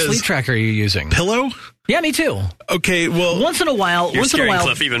 Because what sleep tracker are you using? Pillow? Yeah, me too. Okay, well, once in a while,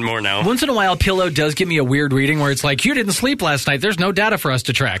 Cliff even more now. Once in a while, Pillow does give me a weird reading where it's like, you didn't sleep last night. There's no data for us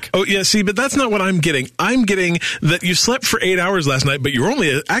to track. Oh, yeah, see, but that's not what I'm getting. I'm getting that you slept for 8 hours last night, but you were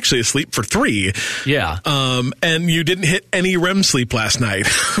only actually asleep for 3. Yeah. And you didn't hit any REM sleep last night.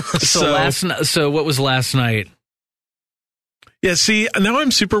 So what was last night? Yeah, see, now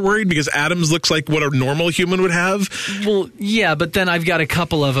I'm super worried because Adams looks like what a normal human would have. Well, yeah, but then I've got a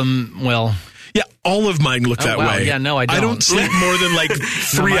couple of them, well... Yeah, all of mine look that way. Yeah, no, I don't. I don't sleep more than like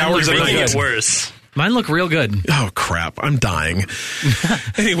 3 hours a night. It's worse. Mine look real good. Oh, crap. I'm dying.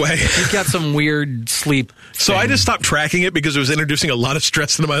 Anyway. You've got some weird sleep So I just stopped tracking it because it was introducing a lot of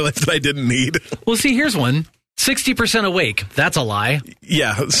stress into my life that I didn't need. Well, see, here's one. 60% awake. That's a lie.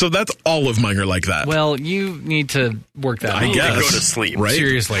 Yeah, so that's all of mine are like that. Well, you need to work that out. I guess. Go to sleep. Right?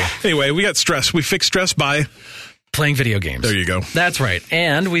 Seriously. Anyway, we got stress. We fixed stress by... playing video games. There you go. That's right.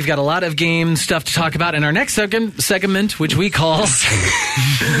 And we've got a lot of game stuff to talk about in our next segment, which we call...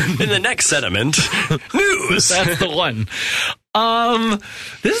 in the next segment, news. That's the one.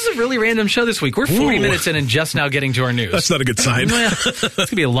 This is a really random show this week. We're 40 minutes in and just now getting to our news. That's not a good sign. Well, it's going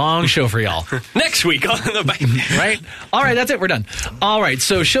to be a long show for y'all. Next week on the bike. Right? All right, that's it. We're done. All right,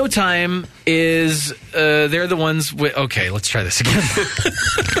 so Showtime is, they're the ones with, okay, let's try this again.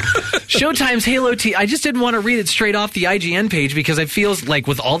 Showtime's Halo T. I just didn't want to read it straight off the IGN page because I feel like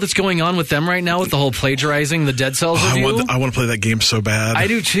with all that's going on with them right now, with the whole plagiarizing the Dead Cells review. I want to play that game so bad. I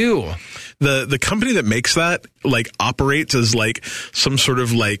do too. The company that makes that like operates as like some sort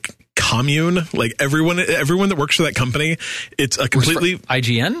of like commune. Like everyone that works for that company, it's a completely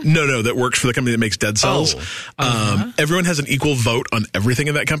IGN. No, that works for the company that makes Dead Cells. Everyone has an equal vote on everything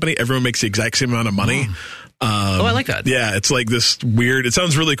in that company. Everyone makes the exact same amount of money. I like that. Yeah, it's like this weird. It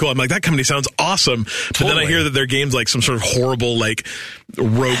sounds really cool. I'm like, that company sounds awesome. But then I hear that their game's like some sort of horrible like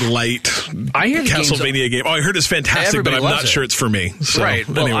roguelite I hear the Castlevania game. Oh, I heard it's fantastic, but I'm not sure it's for me. So, right.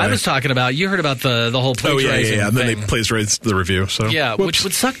 Well, anyway. I was talking about, you heard about the whole plagiarizing And then thing. they plagiarized the review. So yeah, whoops. which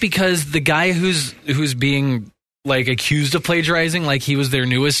would suck because the guy who's being like accused of plagiarizing, like he was their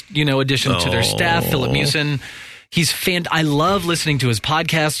newest, addition to their staff, Philip Mewson. He's I love listening to his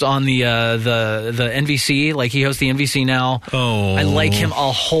podcast on the NVC. Like he hosts the NVC now. Oh, I like him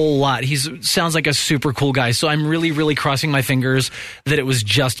a whole lot. He sounds like a super cool guy. So I'm really, really crossing my fingers that it was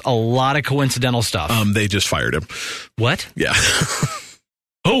just a lot of coincidental stuff. They just fired him. What? Yeah.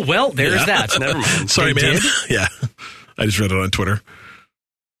 Oh well, there's that. Never mind. Sorry, They man. did? Yeah, I just read it on Twitter.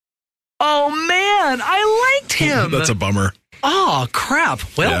 Oh man, I liked him. That's a bummer. Oh crap.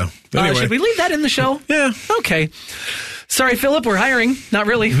 Well, Anyway. should we leave that in the show? Yeah. Okay. Sorry, Philip, we're hiring. Not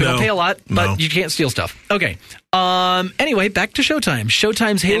really. We don't pay a lot, but you can't steal stuff. Okay. Anyway, back to Showtime.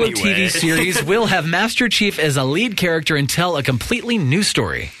 Showtime's Halo TV series will have Master Chief as a lead character and tell a completely new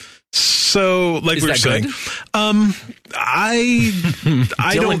story. So, like we were saying, I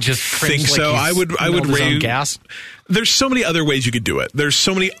don't just think so. I would rate gas. There's so many other ways you could do it. There's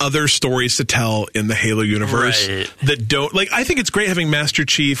so many other stories to tell in the Halo universe that don't I think it's great having Master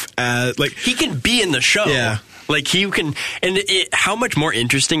Chief as he can be in the show. Yeah. Like he can, and how much more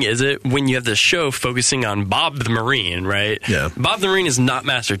interesting is it when you have the show focusing on Bob the Marine, right? Yeah. Bob the Marine is not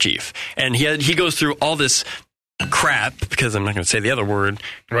Master Chief, and he goes through all this crap, because I'm not going to say the other word,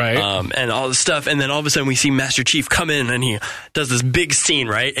 right? And all this stuff, and then all of a sudden we see Master Chief come in and he does this big scene,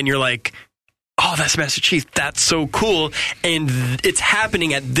 right? And you're like, oh, that's Master Chief. That's so cool. And it's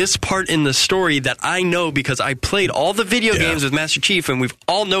happening at this part in the story that I know because I played all the video games with Master Chief, and we've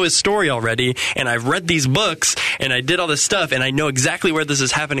all know his story already, and I've read these books, and I did all this stuff, and I know exactly where this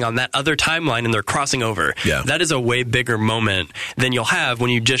is happening on that other timeline, and they're crossing over. Yeah. That is a way bigger moment than you'll have when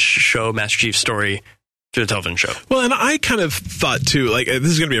you just show Master Chief's story through the television show. Well, and I kind of thought, too, like, this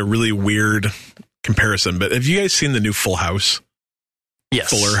is going to be a really weird comparison, but have you guys seen the new Full House? Yes.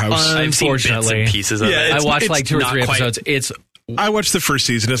 Fuller House? I've seen bits and pieces of it. I watched like 2 or 3 episodes. I watched the first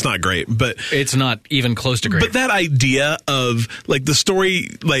season. It's not great, but it's not even close to great. But that idea of like the story,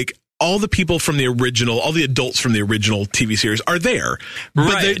 like all the people from the original, all the adults from the original TV series are there,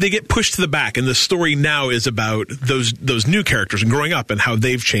 but they get pushed to the back, and the story now is about those new characters and growing up and how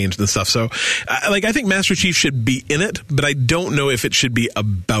they've changed and stuff. So, like, I think Master Chief should be in it, but I don't know if it should be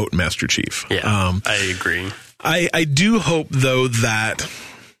about Master Chief. Yeah, I agree. I do hope though that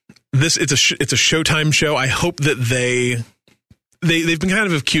it's a Showtime show. I hope that they've been kind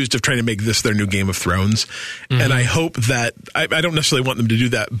of accused of trying to make this their new Game of Thrones. Mm-hmm. And I hope that I don't necessarily want them to do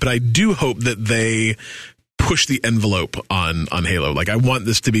that, but I do hope that they push the envelope on Halo. Like, I want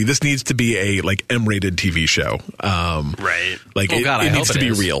this needs to be a like M-rated TV show. Right. Like it needs to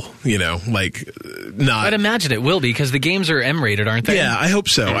be real, you know, like not. I'd imagine it will be because the games are M-rated, aren't they? Yeah, I hope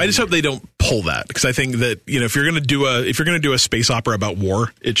so. I just hope they don't pull that, because I think that, you know, if you're going to do a space opera about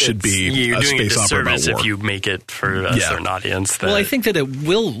war, it should be a space opera about war. If you make it for a certain audience. Well, I think that it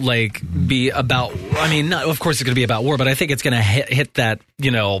will like be about. I mean, not, of course, it's going to be about war, but I think it's going to hit that,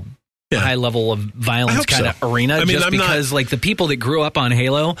 you know, high level of violence kind of arena. I mean, just because like the people that grew up on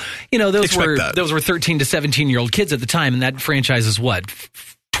Halo, you know, those were 13 to 17-year-old kids at the time, and that franchise is what,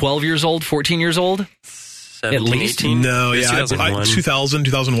 12 years old, 14 years old? 17, at least? 18? No,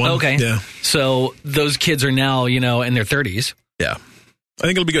 2001. Okay. Yeah. So those kids are now, you know, in their 30s. Yeah. I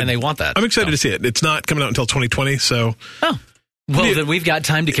think it'll be good. And they want that. I'm excited to see it. It's not coming out until 2020, so. Oh. Well, then we've got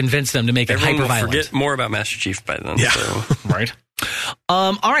time to convince them to make it hyper-violent. Forget more about Master Chief by then. Yeah. So. Right.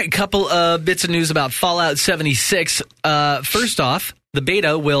 All right, couple bits of news about Fallout 76. First off, the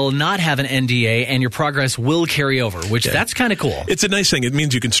beta will not have an NDA, and your progress will carry over, which that's kind of cool. It's a nice thing. It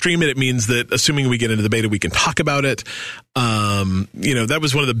means you can stream it. It means that assuming we get into the beta, we can talk about it. You know, that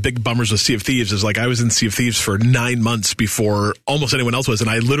was one of the big bummers with Sea of Thieves, is like I was in Sea of Thieves for 9 months before almost anyone else was, and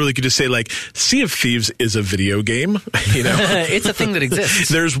I literally could just say like, Sea of Thieves is a video game. You know, it's a thing that exists.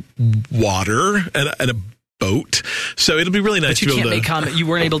 There's water and a boat, so it'll be really nice to be able to. You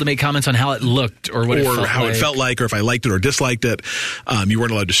weren't able to make comments on how it looked or what it felt like, or if I liked it or disliked it. You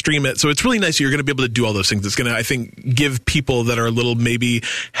weren't allowed to stream it, so it's really nice. You're going to be able to do all those things. It's going to, I think, give people that are a little maybe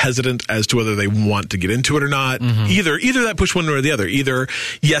hesitant as to whether they want to get into it or not. Mm-hmm. Either that push one or the other. Either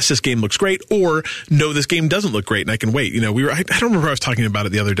yes, this game looks great, or no, this game doesn't look great, and I can wait. You know, I don't remember. I was talking about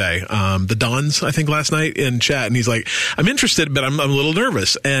it the other day. The Dons, I think, last night in chat, and he's like, "I'm interested, but I'm a little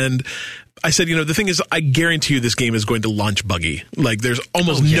nervous." And I said, you know, the thing is, I guarantee you this game is going to launch buggy. Like, there's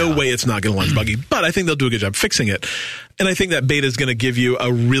almost no way it's not going to launch buggy, but I think they'll do a good job fixing it. And I think that beta is going to give you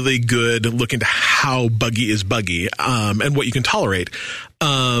a really good look into how buggy is buggy, and what you can tolerate.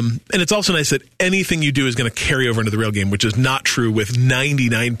 And it's also nice that anything you do is going to carry over into the real game, which is not true with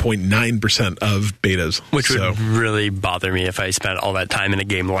 99.9% of betas. Which would really bother me if I spent all that time in a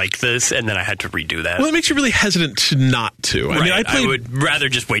game like this and then I had to redo that. Well, it makes you really hesitant to not to. Right. I mean, I would rather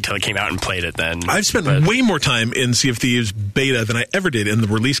just wait till it came out and played it then. I've spent way more time in Sea of Thieves beta than I ever did in the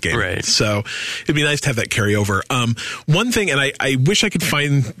release game. Right. So it'd be nice to have that carry over. One thing, and I wish I could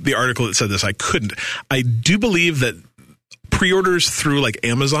find the article that said this. I couldn't. I do believe that pre-orders through like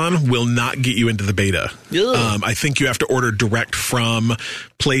Amazon will not get you into the beta. I think you have to order direct from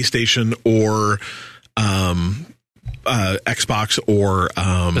PlayStation or Xbox or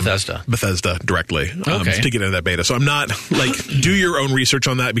Bethesda directly to get into that beta. So I'm not like, do your own research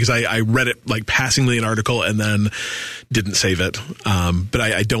on that, because I read it like passingly an article and then didn't save it. But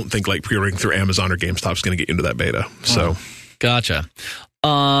I don't think like pre-ordering through Amazon or GameStop is going to get you into that beta. So gotcha.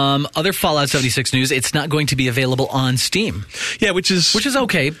 Other Fallout 76 news, it's not going to be available on Steam. Yeah, which is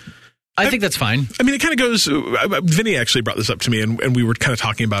okay. I think that's fine. I mean, it kind of goes, Vinny actually brought this up to me and we were kind of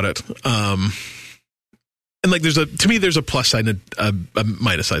talking about it. And like, there's a plus side and a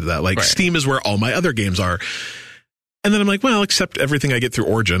minus side to that. Like, Steam is where all my other games are. And then I'm like, well, except everything I get through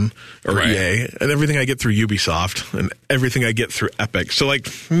Origin or EA, and everything I get through Ubisoft, and everything I get through Epic. So like,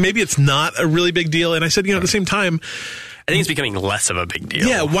 maybe it's not a really big deal. And I said, you know, at the same time, I think it's becoming less of a big deal.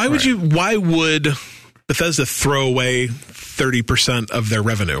 Yeah. Why would Bethesda throw away 30% of their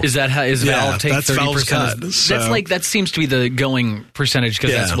revenue? Is Valve take 30%? Valve's cut, so. That seems to be the going percentage,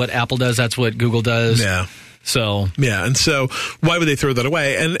 because that's what Apple does. That's what Google does. Yeah. So yeah, and so why would they throw that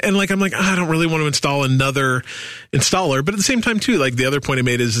away? And like I'm like, I don't really want to install another installer, but at the same time too, like the other point I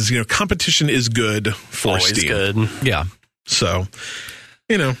made is competition is good for Always Steam. good. yeah. So,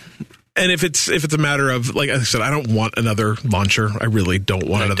 and if it's a matter of, like I said, I don't want another launcher. I really don't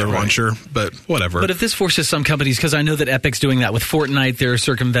want another launcher, but whatever. But if this forces some companies, because I know that Epic's doing that with Fortnite, they're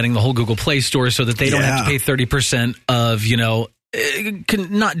circumventing the whole Google Play Store so that they don't have to pay 30% of,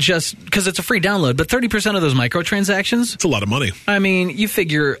 not just because it's a free download, but 30% of those microtransactions. It's a lot of money. I mean, you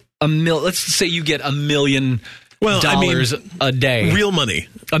figure let's say you get $1 million a day. Real money.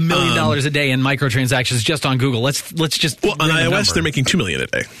 $1 million a day in microtransactions just on Google. Let's just on iOS they're making $2 million a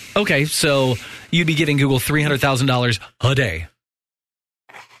day. Okay, so you'd be getting Google $300,000 a day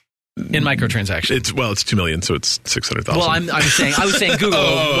in microtransactions. It's $2 million, so it's $600,000. Well, I was saying Google.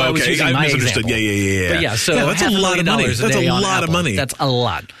 I was using my misunderstood. example. Yeah. But yeah, so that's a lot of money. That's a lot of money. That's a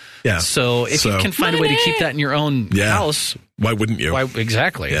lot. Yeah. So if you can find a way to keep that in your own house, why wouldn't you?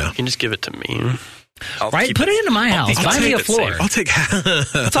 Exactly. Yeah. You can just give it to me. Right? Put it into my house. Buy me a floor. I'll take.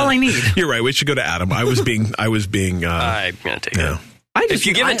 That's all I need. You're right. We should go to Adam. I was being. I'm gonna take it. If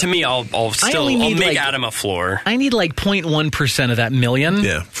you give it to me, I'll make Adam a floor. I need like 0.1% of that million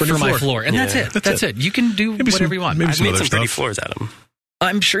for my floor, and that's it. That's it. You can do whatever you want. I've made some pretty floors, Adam.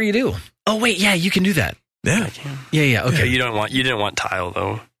 I'm sure you do. Oh wait, yeah, you can do that. Yeah, I can. Yeah. Okay. You didn't want tile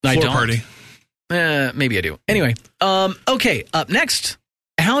though. I floor don't. Party. Maybe I do. Anyway, okay. Up next,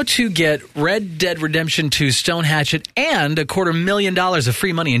 how to get Red Dead Redemption 2 Stone Hatchet and $250,000 of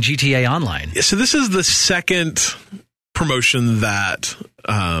free money in GTA Online. So this is the second promotion that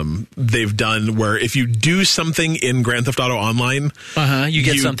they've done where if you do something in Grand Theft Auto Online, you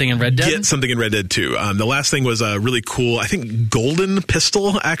get something in Red Dead. Get something in Red Dead 2. The last thing was a really cool, I think, golden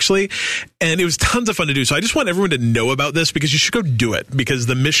pistol actually, and it was tons of fun to do. So I just want everyone to know about this because you should go do it because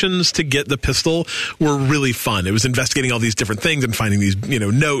the missions to get the pistol were really fun. It was investigating all these different things and finding these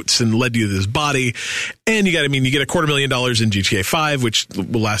notes and led you to this body. And you get $250,000 in GTA 5, which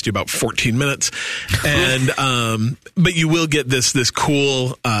will last you about 14 minutes, and but you will get this cool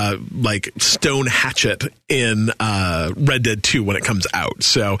like stone hatchet in Red Dead 2 when it comes out.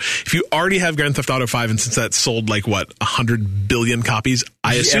 So if you already have Grand Theft Auto 5, and since that's sold like 100 billion copies,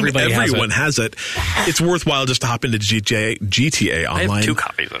 I assume everyone has it. It's worthwhile just to hop into GTA Online. I have 2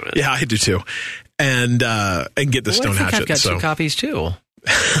 copies of it. Yeah, I do too, and get the stone hatchet. I've got 2 copies too.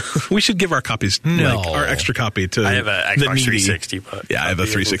 We should give our copies, our extra copy to. I have an Xbox 360, but I have a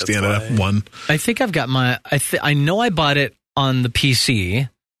 360 and a one. I think I've got I know I bought it on the PC,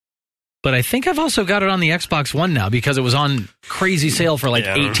 but I think I've also got it on the Xbox One now because it was on crazy sale for like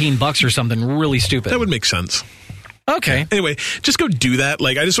 $18 or something really stupid. That would make sense. Okay. Anyway, just go do that.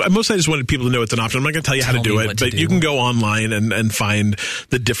 Like I just wanted people to know it's an option. I'm not going to tell you how to do it, but you can go online and find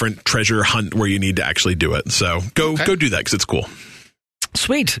the different treasure hunt where you need to actually do it. So go do that because it's cool.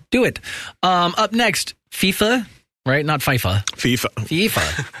 Sweet. Do it. Up next, FIFA, right? Not FIFA.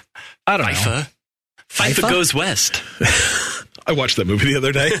 FIFA. I don't know. FIFA Goes West. I watched that movie the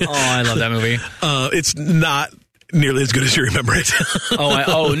other day. Oh, I love that movie. It's not nearly as good as you remember it.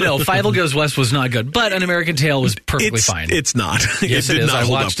 No, FIFA Goes West was not good, but An American Tail was perfectly fine. It's not. Yes, it did is. not I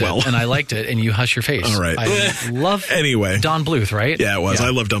hold watched up well. it, and I liked it, and you hush your face. All right. I love Don Bluth, right? Yeah, it was. Yeah. I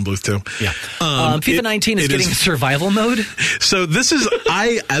love Don Bluth, too. Yeah. FIFA 19 is getting survival mode. So this is,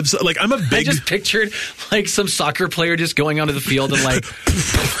 I'm a big... I just pictured, some soccer player just going onto the field and,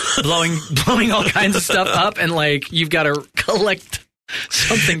 blowing all kinds of stuff up, and, you've got to collect...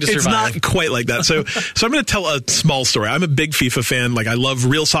 something to survive. It's not quite like that. So I'm going to tell a small story. I'm a big FIFA fan. I love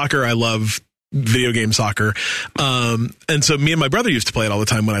real soccer. I love video game soccer. And so me and my brother used to play it all the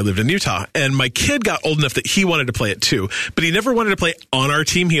time when I lived in Utah. And my kid got old enough that he wanted to play it too. But he never wanted to play on our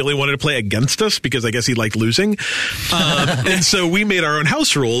team. He only wanted to play against us because I guess he liked losing. And so we made our own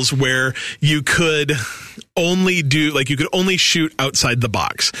house rules where you could only shoot outside the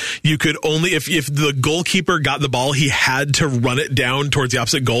box. You could only, if the goalkeeper got the ball, he had to run it down towards the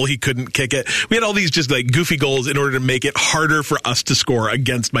opposite goal. He couldn't kick it. We had all these just goofy goals in order to make it harder for us to score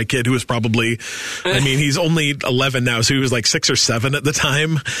against my kid, who was probably, he's only 11 now, so he was 6 or 7 at the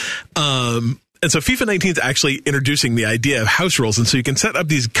time. And so FIFA 19 is actually introducing the idea of house rules. And so you can set up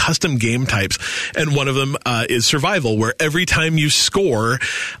these custom game types. And one of them is survival, where every time you score,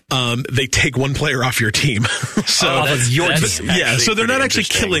 they take one player off your team. So that's your team. Yeah, so they're not actually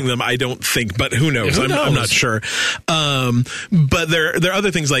killing them, I don't think, but who knows? I'm not sure. But there are other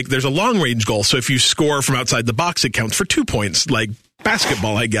things there's a long range goal. So if you score from outside the box, it counts for 2 points,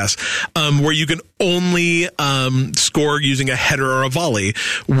 basketball, I guess, where you can only score using a header or a volley,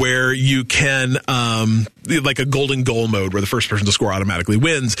 where you can, like a golden goal mode where the first person to score automatically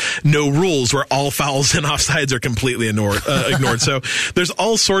wins. No rules, where all fouls and offsides are completely ignored. So there's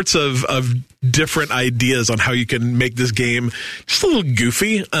all sorts of different ideas on how you can make this game just a little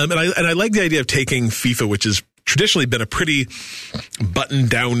goofy. And I like the idea of taking FIFA, which is traditionally been a pretty buttoned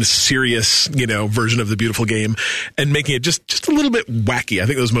down, serious, version of the beautiful game, and making it just a little bit wacky. I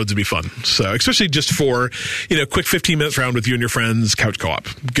think those modes would be fun. So especially just for, quick 15-minute round with you and your friends, couch co-op.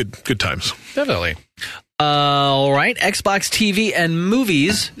 Good times. Definitely. All right. Xbox TV and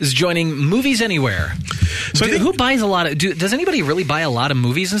Movies is joining Movies Anywhere. So who buys a lot of, does anybody really buy a lot of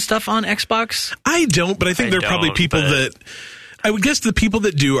movies and stuff on Xbox? I don't, but I think there are probably people that, I would guess the people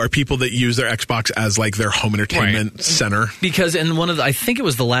that do are people that use their Xbox as like their home entertainment center. Because in I think it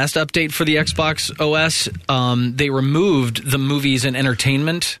was the last update for the Xbox OS, they removed the movies and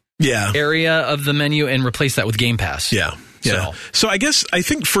entertainment area of the menu and replaced that with Game Pass. Yeah. So I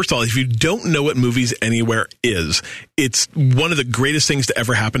think, first of all, if you don't know what Movies Anywhere is, it's one of the greatest things to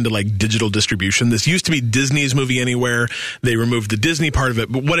ever happen to like digital distribution. This used to be Disney's Movie Anywhere. They removed the Disney part of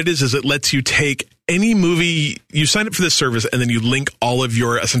it. But what it is it lets you take any movie, you sign up for this service, and then you link all of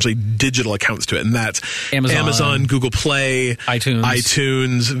your essentially digital accounts to it. And that's Amazon, Google Play,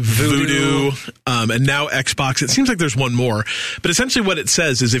 iTunes, Vudu, and now Xbox. It seems like there's one more. But essentially what it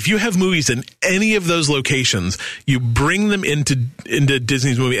says is if you have movies in any of those locations, you bring them into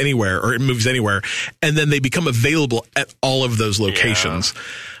Disney's Movie Anywhere or Movies Anywhere, and then they become available at all of those locations.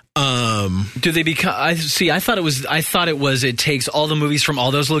 Do they become? I thought it was. It takes all the movies from all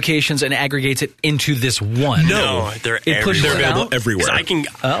those locations and aggregates it into this one. No, they're available everywhere.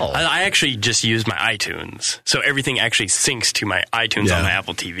 I actually just use my iTunes, so everything actually syncs to my iTunes on my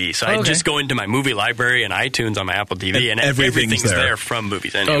Apple TV. So I just go into my movie library and iTunes on my Apple TV, and everything's there from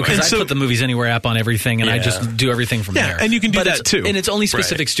Movies Anywhere. Because I put the Movies Anywhere app on everything, and I just do everything from there. And you can do that too. And it's only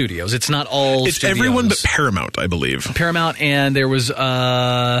specific studios. It's not all. It's studios. everyone but Paramount, I believe. Paramount, and there was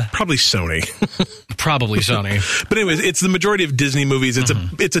probably Sony. But anyways, it's the majority of Disney movies.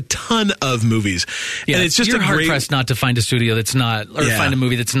 It's a ton of movies. Yeah, and it's just you're hard-pressed not to find a studio that's not, or find a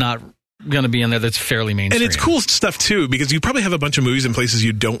movie that's not going to be in there that's fairly mainstream. And it's cool stuff too, because you probably have a bunch of movies in places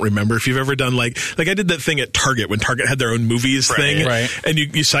you don't remember. If you've ever done like I did that thing at Target when Target had their own movies thing, and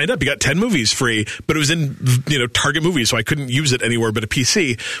you signed up, you got 10 movies free, but it was in Target movies, so I couldn't use it anywhere but a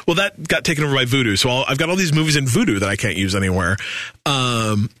PC. Well, that got taken over by Vudu, so I've got all these movies in Vudu that I can't use anywhere.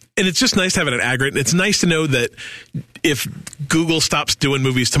 And it's just nice to have it an aggregate. It's nice to know that if Google stops doing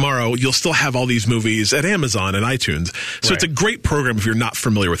movies tomorrow, you'll still have all these movies at Amazon and iTunes. So it's a great program if you're not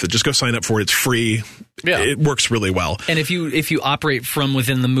familiar with it. Just go sign up for it. It's free. Yeah. It works really well. And if you operate from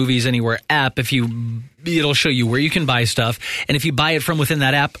within the Movies Anywhere app, it'll show you where you can buy stuff. And if you buy it from within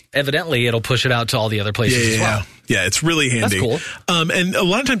that app, evidently it'll push it out to all the other places as well. Yeah, it's really handy. That's cool. And a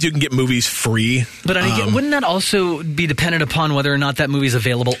lot of times you can get movies free. But wouldn't that also be dependent upon whether or not that movie is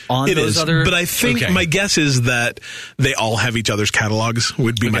available on those other? But I think my guess is that they all have each other's catalogs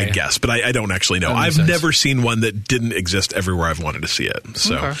would be my guess. But I don't actually know. I've never seen one that didn't exist everywhere I've wanted to see it.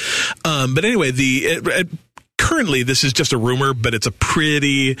 So, but anyway, currently, this is just a rumor, but it's a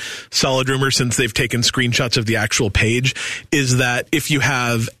pretty solid rumor since they've taken screenshots of the actual page, is that if you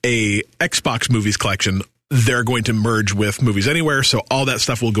have a Xbox movies collection, they're going to merge with Movies Anywhere, so all that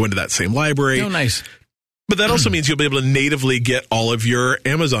stuff will go into that same library. Oh, nice. But that also means you'll be able to natively get all of your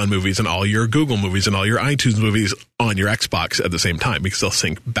Amazon movies and all your Google movies and all your iTunes movies on your Xbox at the same time, because they'll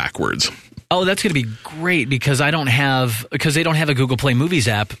sync backwards. Oh, that's going to be great, because they don't have a Google Play Movies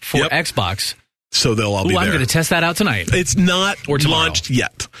app for Xbox. So they'll all be there. I'm going to test that out tonight. It's not launched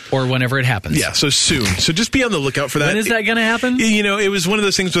yet. Or whenever it happens. Yeah, so soon. So just be on the lookout for that. When is that going to happen? It was one of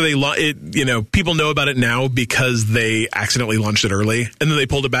those things where people know about it now because they accidentally launched it early, and then they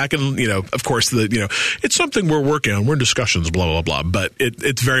pulled it back, and, of course, it's something we're working on. We're in discussions, blah, blah, blah. But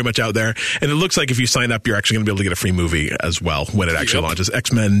it's very much out there. And it looks like if you sign up, you're actually going to be able to get a free movie as well when it actually launches.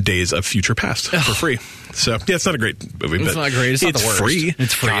 X-Men Days of Future Past for free. So, yeah, it's not a great movie. It's not great. It's not the worst. Free.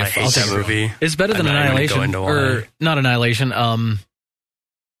 It's free. I hate that movie. It's better than Annihilation. Or not Annihilation.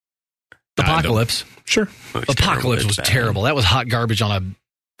 Apocalypse. Sure. Apocalypse was terrible. That was hot garbage on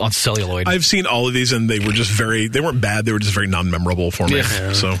celluloid. I've seen all of these, and they were just they weren't bad. They were just very non-memorable for me.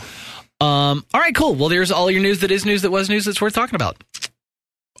 Yeah. So, all right, cool. Well, there's all your news that is news that was news that's worth talking about.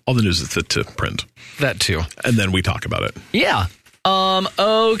 All the news that's fit to print. That too. And then we talk about it. Yeah.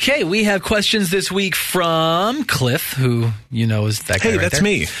 Okay, we have questions this week from Cliff, who is that guy. Hey, that's there.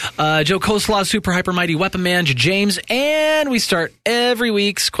 me. Joe Coslaw, Super Hyper Mighty Weapon Man, James, and we start every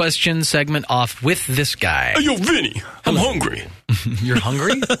week's question segment off with this guy. Hey, yo, Vinny, I'm hungry. You're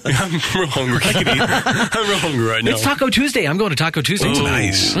hungry? I'm real hungry. I'm real hungry right now. It's Taco Tuesday. I'm going to Taco Tuesday. Ooh,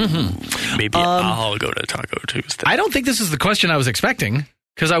 Nice. Maybe I'll go to Taco Tuesday. I don't think this is the question I was expecting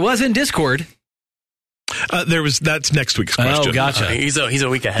because I was in Discord. That's next week's question. Oh, gotcha. He's a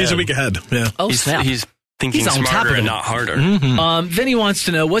week ahead. He's a week ahead. Yeah. Oh, snap. He's thinking He's on top smarter of it. and not harder. Vinny wants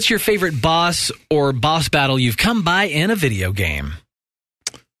to know, what's your favorite boss or boss battle you've come by in a video game?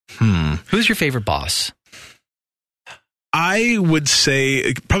 Who's your favorite boss? I would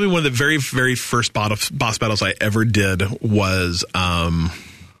say probably one of the very, very first boss battles I ever did was, what's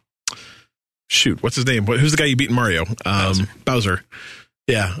his name? Who's the guy you beat in Mario? Bowser.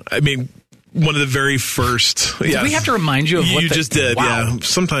 Yeah. I mean, one of the very first. Did we have to remind you of what you just did? Wow. Yeah.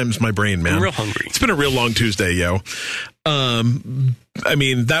 Sometimes my brain, man. I'm real hungry. It's been a real long Tuesday, yo. I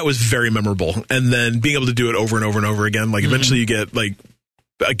mean, that was very memorable. And then being able to do it over and over and over again, like eventually you get like,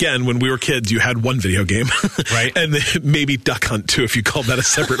 again, when we were kids, you had one video game, right? And maybe Duck Hunt too, if you called that a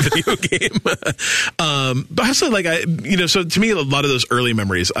separate video game. But also, like so to me, a lot of those early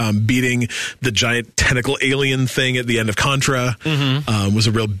memories, beating the giant tentacle alien thing at the end of Contra, was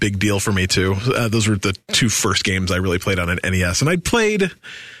a real big deal for me too. Those were the two first games I really played on an NES, and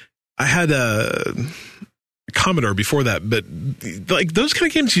I had a Commodore before that, but like those kind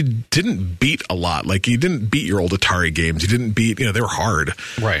of games you didn't beat a lot. Like you didn't beat your old Atari games. You didn't beat, they were hard.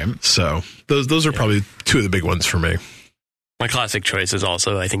 Right. So those are probably two of the big ones for me. My classic choice is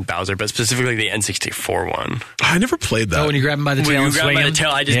also, I think, Bowser, but specifically the N64 one. I never played that. Oh, when you grab him by the tail and swing him?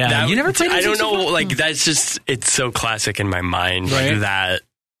 You never played I N64? don't know, like, that's just, it's so classic in my mind. Right. Like,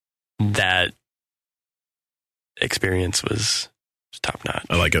 that experience was top notch.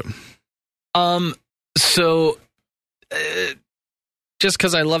 I like it. So, just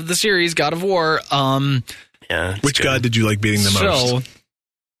because I love the series, God of War. Yeah. Which good. god did you like beating the most?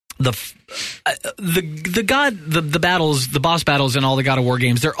 The battles, the boss battles in all the God of War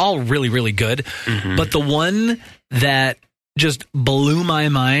games, they're all really, really good. But the one that just blew my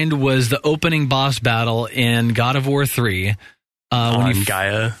mind was the opening boss battle in God of War 3. On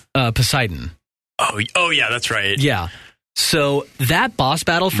Gaia? Poseidon. Oh, yeah, that's right. Yeah. So that boss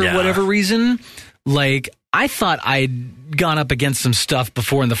battle, for whatever reason, like, I thought I'd gone up against some stuff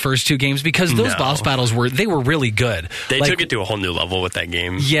before in the first two games because those boss battles were really good. They took it to a whole new level with that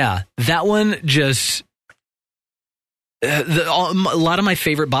game. Yeah, that one just... a lot of my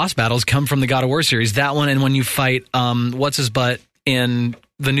favorite boss battles come from the God of War series. That one, and when you fight what's-his-butt in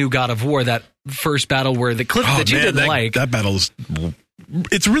the new God of War, that first battle where the clip that you didn't like... That battle's...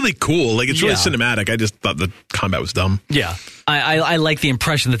 It's really cool. Like, it's really cinematic. I just thought the combat was dumb. Yeah. I like the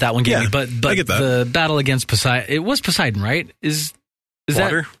impression that one gave me, but I get that. The battle against Poseidon, it was Poseidon, right? Is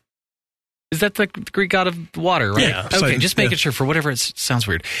Water? Is that the Greek god of water, right? Yeah. Okay, Poseidon, just making sure for whatever it sounds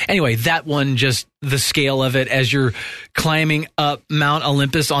weird. Anyway, that one, just the scale of it as you're climbing up Mount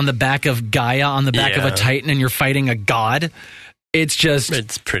Olympus on the back of Gaia, on the back of a Titan, and you're fighting a god. It's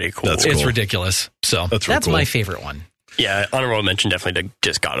pretty cool. That's It's cool. ridiculous. So That's my cool. favorite one. Yeah, honorable mention definitely to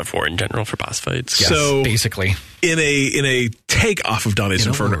just God of War in general for boss fights. Yes, So basically, in a take off of Dante's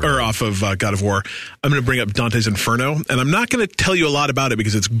Inferno, or off of God of War, I'm going to bring up Dante's Inferno, and I'm not going to tell you a lot about it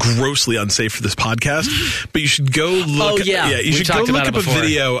because it's grossly unsafe for this podcast. But you should go look. You should go look up a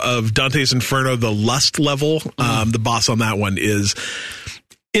video of Dante's Inferno, the Lust level. The boss on that one is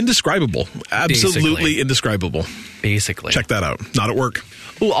indescribable, absolutely indescribable. Basically, check that out. Not at work.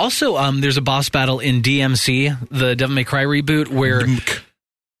 Oh, also, there's a boss battle in DMC, the Devil May Cry reboot, where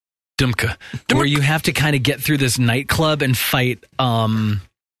Dumka, where you have to kind of get through this nightclub and fight the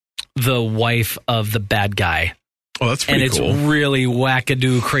wife of the bad guy. Oh, that's pretty cool. And it's really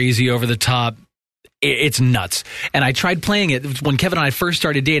wackadoo, crazy, over the top. It's nuts. And I tried playing it when Kevin and I first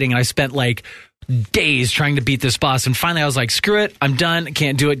started dating, and I spent like days trying to beat this boss, and finally I was like, screw it, I'm done,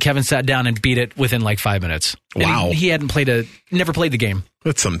 can't do it. Kevin sat down and beat it within like 5 minutes. Wow. He hadn't never played the game.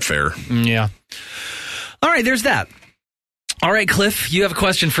 That's unfair. Yeah. All right, there's that. All right, Cliff, you have a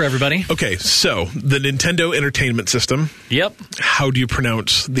question for everybody. Okay, so the Nintendo Entertainment System. Yep. How do you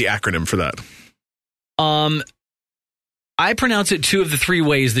pronounce the acronym for that? I pronounce it two of the three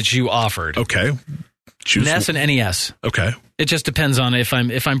ways that you offered. Okay. Choose NES and NES. Okay. It just depends on if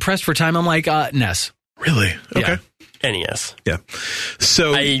I'm pressed for time. I'm like NES. Really? Okay. NES. Yeah.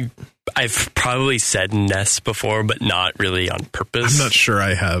 So I've probably said NES before, but not really on purpose. I'm not sure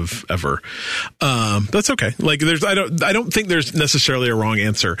I have ever. That's okay. Like I don't think there's necessarily a wrong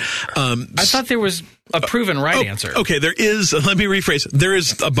answer. I thought there was a proven right answer. Okay, there is. Let me rephrase. There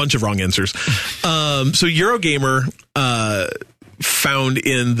is a bunch of wrong answers. So Eurogamer found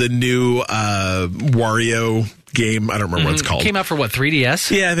in the new Wario game. I don't remember what it's called. Came out for what,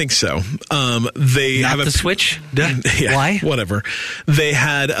 3DS? Yeah, I think so. They Not have the Switch? Yeah, Why? Whatever. They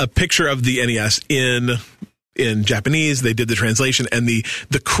had a picture of the NES in Japanese. They did the translation, and the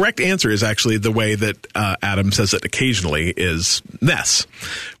correct answer is actually the way that Adam says it occasionally is NES,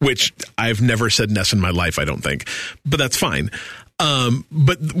 which I've never said NES in my life, I don't think, but that's fine.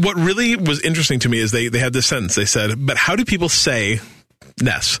 But what really was interesting to me is they had this sentence. They said, but how do people say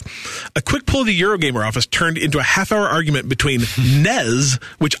NES? A quick poll of the Eurogamer office turned into a half-hour argument between NES,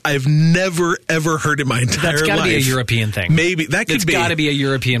 which I've never, ever heard in my entire life. That's got to be a European thing. Maybe. That could be. It's got to be a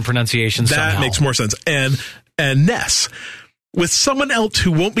European pronunciation somehow. That makes more sense. And NES, with someone else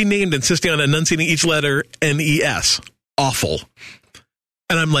who won't be named insisting on enunciating each letter NES. Awful.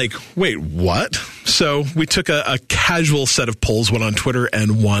 And I'm like, wait, what? So we took a casual set of polls, one on Twitter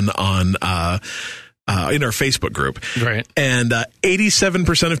and one on in our Facebook group. Right. And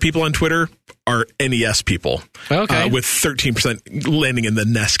 87% of people on Twitter are NES people. Okay. With 13% landing in the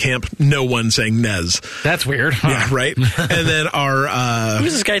NES camp. No one saying NES. That's weird. Huh? Yeah, right? And then our... who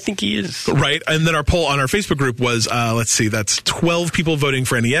does this guy think he is? Right. And then our poll on our Facebook group was, let's see, that's 12 people voting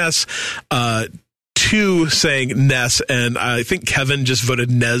for NES, 2 saying NES, and I think Kevin just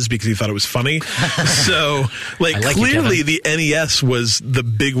voted NES because he thought it was funny. So, like clearly the NES was the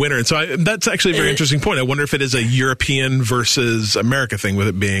big winner. And so that's actually a very interesting point. I wonder if it is a European versus America thing with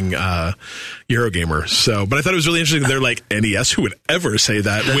it being Eurogamer. So, but I thought it was really interesting. They're like, NES? Who would ever say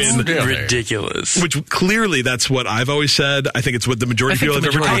that? That's ridiculous. Which clearly that's what I've always said. I think it's what the majority of people I've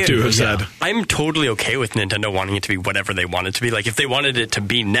ever talked to have said. I'm totally okay with Nintendo wanting it to be whatever they want it to be. Like, if they wanted it to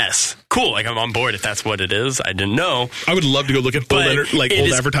be NES, cool. Like, I'm on board if that's what it is. I didn't know. I would love to go look at old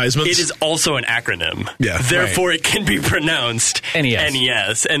advertisements. It is also an acronym. Yeah. Therefore, it can be pronounced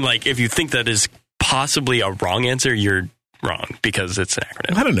NES. And, like, if you think that is possibly a wrong answer, you're wrong because it's an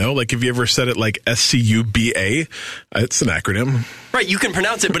acronym. I don't know. Like, have you ever said it like SCUBA? It's an acronym. Right, you can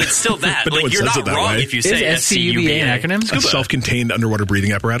pronounce it, but it's still that. But like, no you're not wrong way. if you say SCUBA an acronym? A self-contained underwater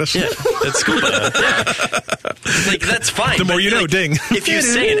breathing apparatus. Yeah, that's scuba. Yeah. Like, that's fine. The more you know, ding. If you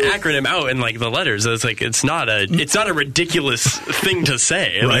say an acronym out in like the letters, it's like it's not a ridiculous thing to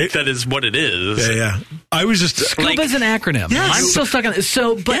say. Right? Like, that is what it is. Yeah. I was just Scuba's an acronym. Yes. I'm still stuck on it.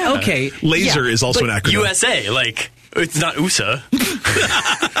 So, but okay, laser is also an acronym. USA, like it's not USA.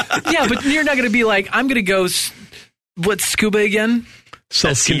 Yeah, but you're not going to be like, I'm going to go. What's scuba again?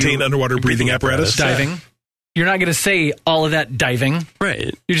 Self-contained underwater breathing apparatus. Diving. You're not going to say all of that diving.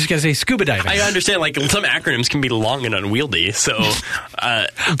 Right. You're just going to say scuba diving. I understand, like, some acronyms can be long and unwieldy, so...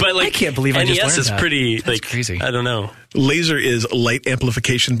 but, like, I can't believe I NES just learned is that. pretty, That's like... crazy. I don't know. Laser is light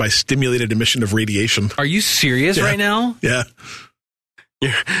amplification by stimulated emission of radiation. Are you serious right now? Yeah. We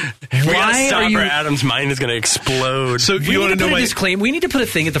gotta stop or Adam's mind is going to explode. So We you want to know my... We need to put a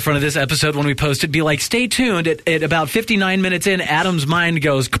thing at the front of this episode when we post it. Be like, stay tuned. At about 59 minutes in, Adam's mind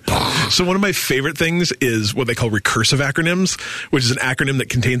goes... So one of my favorite things is what they call recursive acronyms, which is an acronym that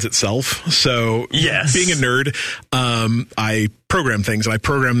contains itself. So yes. Being a nerd, I program things, and I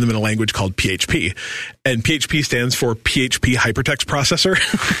program them in a language called PHP. And PHP stands for PHP Hypertext Processor.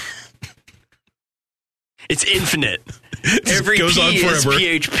 It's infinite. Every goes P on forever.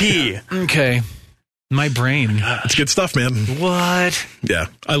 is PHP. Okay. My brain. It's good stuff, man. What? Yeah.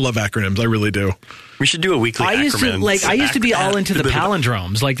 I love acronyms. I really do. We should do a weekly I used to be all into the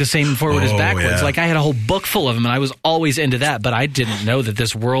palindromes, like the same forward as backwards. Yeah. Like I had a whole book full of them, and I was always into that. But I didn't know that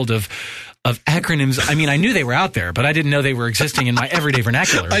this world of acronyms. I mean, I knew they were out there, but I didn't know they were existing in my everyday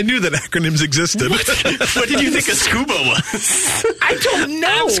vernacular. I knew that acronyms existed. What did you think a scuba was? I don't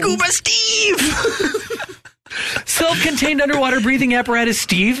know. I'm Scuba Steve. Self-contained underwater breathing apparatus,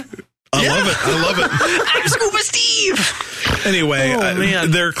 Steve. I love it. I'm Scuba Steve. Anyway,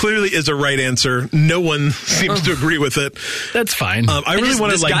 man. There clearly is a right answer. No one seems to agree with it. That's fine. I really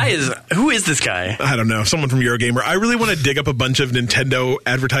want to who is this guy? I don't know. Someone from Eurogamer. I really want to dig up a bunch of Nintendo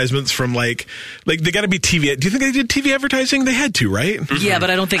advertisements from like they got to be TV. Do you think they did TV advertising? They had to, right? Mm-hmm. Yeah, but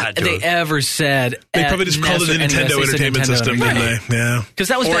I don't think they ever said. They probably just called it the Nintendo Entertainment System, didn't they? Yeah. Because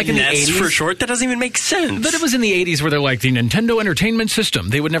that was back in the NES 80s. for short. That doesn't even make sense. But it was in the 80s where they're like, the Nintendo Entertainment System.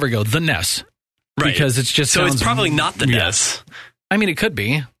 They would never go, the NES. Right. Because it's just so sounds, it's probably not the NES. I mean, it could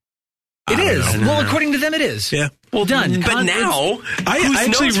be. It is. Well, according to them, it is. Yeah. Well, done. But now, I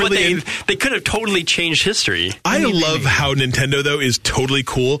actually really they could have totally changed history. I love how Nintendo though is totally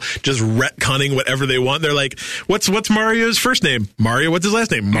cool, just retconning whatever they want. They're like, what's Mario's first name? Mario. What's his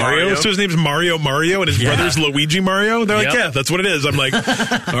last name? Mario. So his name's Mario, and his brother's Luigi Mario. They're like, yeah, that's what it is. I'm like,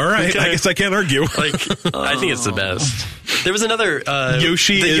 all right, I guess I can't argue. Like, I think it's the best. There was another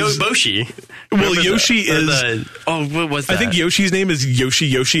Yoshi is Boshi. Well, Yoshi is. What was that? I think Yoshi's name is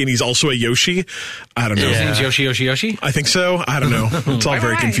Yoshi, and he's also a Yoshi. I don't know. His name's Yoshi. I think so. I don't know. It's all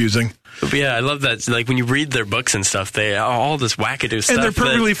very confusing. But yeah, I love that. Like when you read their books and stuff, they all this wackadoo stuff. And they're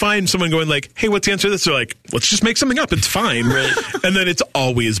perfectly fine. Someone going like, "Hey, what's the answer to this?" They're like, "Let's just make something up. It's fine." Right. And then it's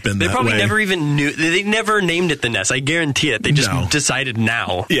always been that way. They probably never even knew. They never named it the Nest. I guarantee it. They just decided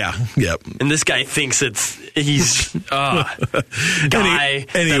now. Yeah. Yep. And this guy thinks he's guy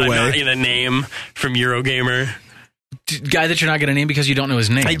that I'm not going to name from Eurogamer. Guy that you're not going to name because you don't know his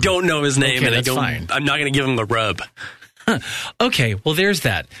name. I don't know his name, okay, and fine. I'm not going to give him the rub. Okay, well, there's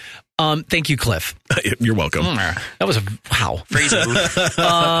that. Thank you, Cliff. You're welcome. That was a wow. Phrasing.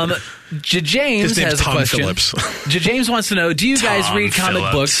 James has a Tom question. Phillips. James wants to know, do you guys Tom read comic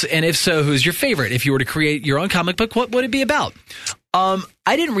Phillips. books? And if so, who's your favorite? If you were to create your own comic book, what would it be about? I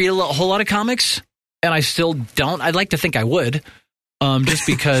didn't read a whole lot of comics, and I still don't. I'd like to think I would. Just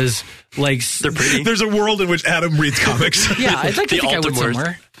because, like, They're pretty. There's a world in which Adam reads comics. yeah, I'd like to think I would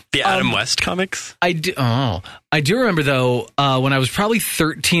somewhere. The Adam West comics? I do remember, though, when I was probably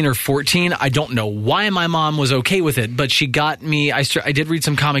 13 or 14, I don't know why my mom was okay with it, but she got me, I did read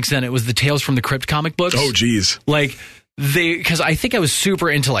some comics then. It was the Tales from the Crypt comic books. Oh, geez. Like, because I think I was super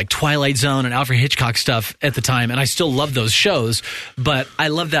into, like, Twilight Zone and Alfred Hitchcock stuff at the time, and I still love those shows, but I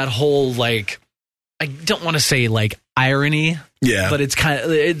love that whole, like, I don't want to say, like, irony. Yeah. But it's kind of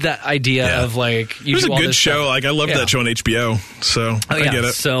that idea of, like, you It was do a all good this show. stuff. Like, I loved that show on HBO, so I get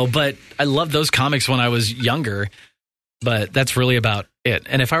it. So, but I loved those comics when I was younger, but that's really about it.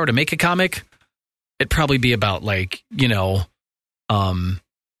 And if I were to make a comic, it'd probably be about, like,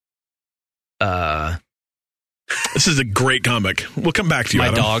 This is a great comic. We'll come back to you, my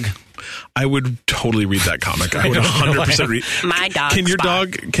Adam. dog. I would totally read that comic. I would 100% read. My dog. Can your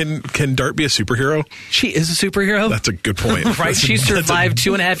dog, can Dart be a superhero? She is a superhero. That's a good point. Right? She survived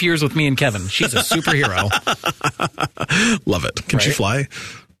 2.5 years with me and Kevin. She's a superhero. Love it. Can she fly?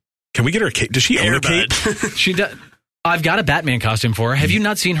 Can we get her a cape? Does she own a cape? She does. I've got a Batman costume for her. Have you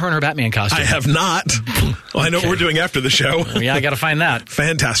not seen her in her Batman costume? I have not. Well, I know what we're doing after the show. Yeah, I got to find that.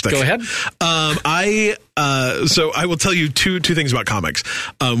 Fantastic. Go ahead. So I will tell you two things about comics.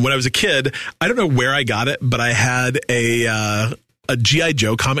 When I was a kid, I don't know where I got it, but I had a G.I.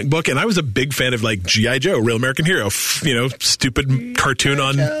 Joe comic book, and I was a big fan of, like, G.I. Joe, Real American Hero, stupid cartoon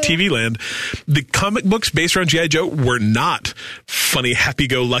on TV Land. The comic books based around G.I. Joe were not funny,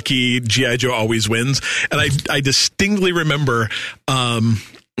 happy-go-lucky, G.I. Joe always wins. And I distinctly remember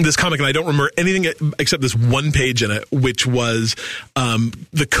this comic, and I don't remember anything except this one page in it, which was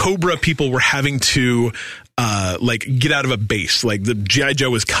the Cobra people were having to get out of a base. Like, the G.I. Joe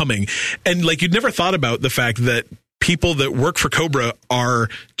was coming. And, like, you'd never thought about the fact that people that work for Cobra are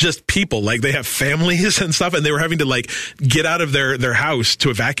just people. Like, they have families and stuff, and they were having to, like, get out of their house to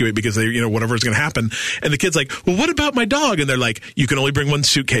evacuate because they, whatever's going to happen. And the kid's like, well, what about my dog? And they're like, you can only bring one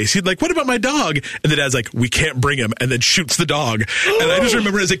suitcase. He's like, what about my dog? And the dad's like, we can't bring him, and then shoots the dog. And I just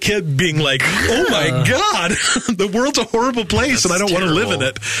remember as a kid being like, oh my God, the world's a horrible place, and I don't want to live in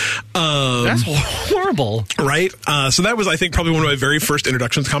it. That's horrible. Right? So that was, I think, probably one of my very first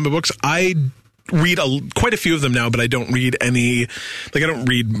introductions to comic books. I read quite a few of them now, but I don't read any, like, I don't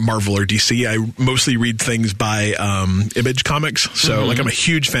read Marvel or DC. I mostly read things by Image Comics. So like, I'm a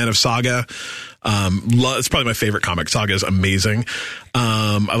huge fan of Saga. It's probably my favorite comic. Saga is amazing.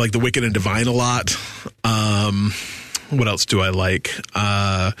 I like The Wicked and Divine a lot. What else do I like?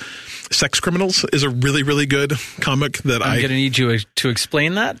 Sex Criminals is a really, really good comic that I'm going to need you to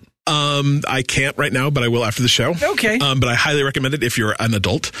explain that. I can't right now, but I will after the show. Okay. But I highly recommend it if you're an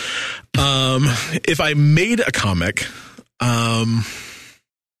adult. If I made a comic, I'm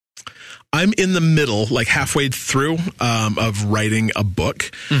in the middle, like halfway through, of writing a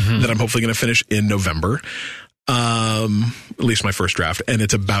book that I'm hopefully going to finish in November. At least my first draft. And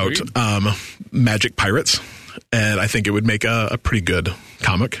it's about, magic pirates. And I think it would make a pretty good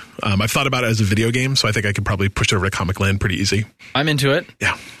comic. I've thought about it as a video game, so I think I could probably push it over to Comic Land pretty easy. I'm into it.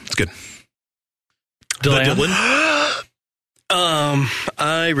 Yeah, it's good. Dylan?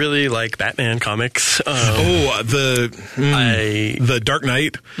 I really like Batman comics. The Dark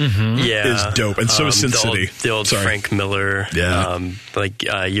Knight is dope, and so is Sin City. The old Frank Miller,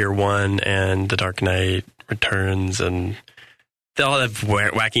 Year One and The Dark Knight Returns, and they all have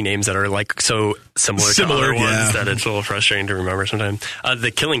wacky names that are, like, so similar to other ones that it's a little frustrating to remember sometimes. The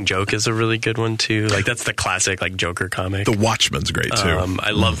Killing Joke is a really good one too. Like, that's the classic, like, Joker comic. The Watchmen's great too.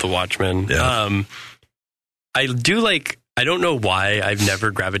 I love The Watchmen. Yeah. I do like. I don't know why I've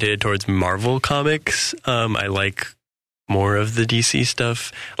never gravitated towards Marvel comics. I like more of the DC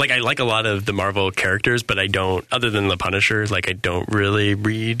stuff. Like, I like a lot of the Marvel characters, but I don't, other than the Punisher, like, I don't really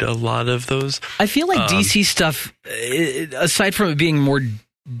read a lot of those. I feel like DC stuff, aside from it being more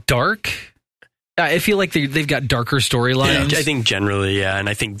dark, I feel like they've got darker storylines. Yeah, I think generally, yeah, and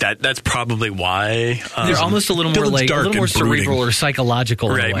I think that's probably why they're almost a little more like a little more cerebral or psychological.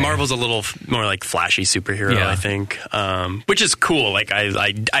 Right, Marvel's a little more like flashy superhero, I think, which is cool. Like I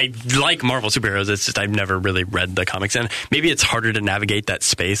like Marvel superheroes. It's just I've never really read the comics, and maybe it's harder to navigate that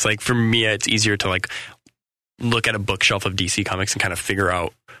space. Like for me, it's easier to like look at a bookshelf of DC comics and kind of figure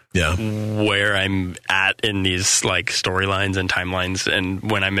out where I'm at in these like storylines and timelines. And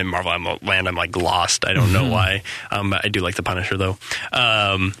when I'm in Marvel land, I'm like lost. I don't know why. I do like the Punisher though.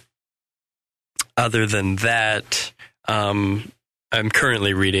 Other than that, I'm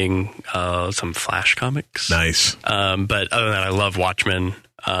currently reading some Flash comics. Nice. But other than that, I love Watchmen.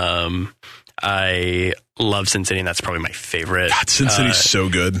 I love Sin City, and that's probably my favorite. God, Sin City's so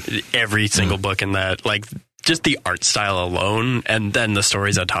good. Every single book in that, like, just the art style alone, and then the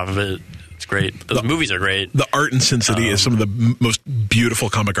stories on top of it. It's great. Those movies are great. The art in Sin City is some of the most beautiful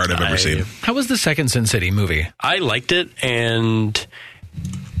comic art I've ever seen. How was the second Sin City movie? I liked it, and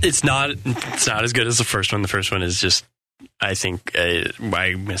it's not as good as the first one. The first one is just, I think, I'm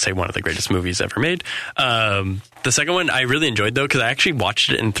going to say one of the greatest movies ever made. The second one I really enjoyed, though, because I actually watched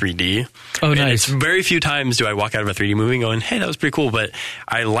it in 3D. Oh, nice. And very few times do I walk out of a 3D movie going, hey, that was pretty cool. But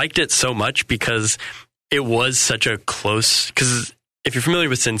I liked it so much because it was such a close... Because if you're familiar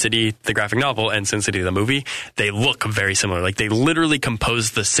with Sin City, the graphic novel, and Sin City, the movie, they look very similar. Like, they literally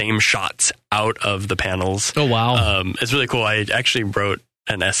composed the same shots out of the panels. Oh, wow. It's really cool. I actually wrote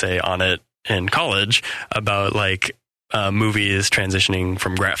an essay on it in college about, like... movies transitioning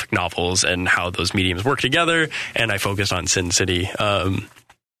from graphic novels and how those mediums work together, and I focused on Sin City. And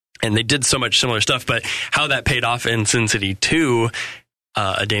they did so much similar stuff, but how that paid off in Sin City 2,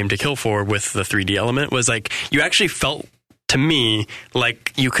 A Dame to Kill For, with the 3D element, was like, you actually felt, to me,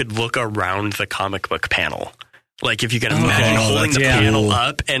 like you could look around the comic book panel. Like, if you can imagine holding the panel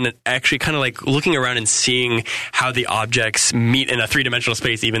up and actually kind of like looking around and seeing how the objects meet in a three-dimensional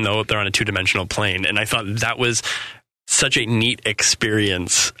space, even though they're on a two-dimensional plane. And I thought that was such a neat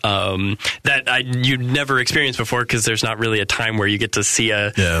experience that you'd never experienced before, because there's not really a time where you get to see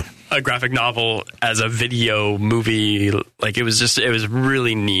a graphic novel as a video movie. Like, it was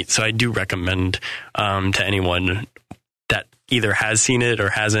really neat. So I do recommend to anyone that either has seen it or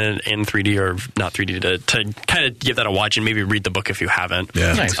hasn't in 3D or not 3D to kind of give that a watch and maybe read the book if you haven't.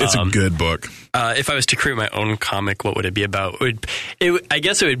 Yeah, nice. It's a good book. If I was to create my own comic, what would it be about? I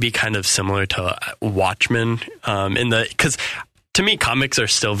guess it would be kind of similar to Watchmen, because to me, comics are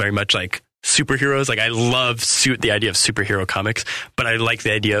still very much like superheroes. Like, I love the idea of superhero comics, but I like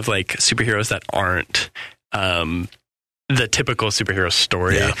the idea of like superheroes that aren't the typical superhero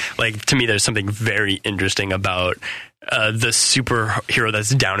story. Yeah. Like, to me, there's something very interesting about the superhero that's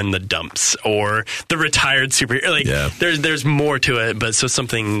down in the dumps, or the retired superhero. Like, there's more to it, but so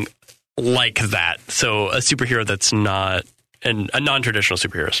something like that. So a superhero that's not a non-traditional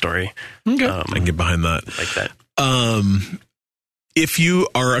superhero story. Okay. I can get behind that. Like that. If you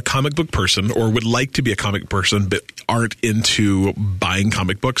are a comic book person or would like to be a comic person but aren't into buying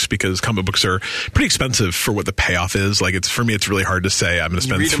comic books, because comic books are pretty expensive for what the payoff is. Like, for me, it's really hard to say I'm going to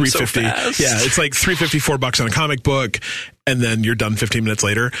spend $350. Yeah, it's like $354 on a comic book, and then you're done 15 minutes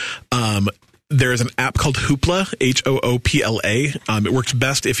later. There is an app called Hoopla, Hoopla. It works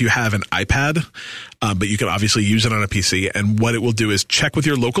best if you have an iPad, but you can obviously use it on a PC. And what it will do is check with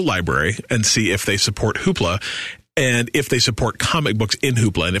your local library and see if they support Hoopla, and if they support comic books in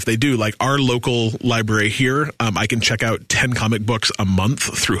Hoopla. And if they do, like our local library here, I can check out 10 comic books a month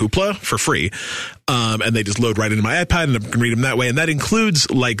through Hoopla for free. And they just load right into my iPad, and I can read them that way. And that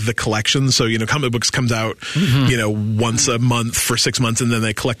includes like the collection. So, comic books comes out, once a month for 6 months, and then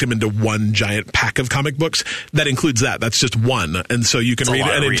they collect them into one giant pack of comic books. That includes that. That's just one. And so you can read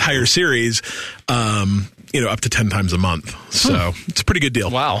an entire series, up to 10 times a month. So it's a pretty good deal.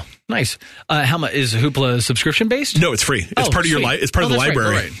 Wow. Nice. How much is Hoopla subscription based? No, it's free. It's part of your it's part of the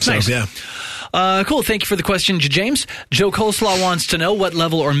library. Right. So, nice. Yeah. Cool. Thank you for the question, James. Joe Coleslaw wants to know, what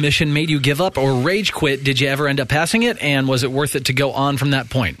level or mission made you give up or rage quit? Did you ever end up passing it? And was it worth it to go on from that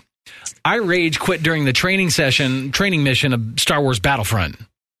point? I rage quit during the training mission of Star Wars Battlefront.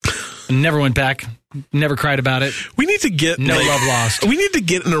 Never went back. Never cried about it. We need to get love lost. We need to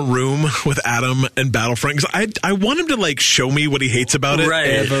get in a room with Adam and Battlefront, because I want him to show me what he hates about it. Right.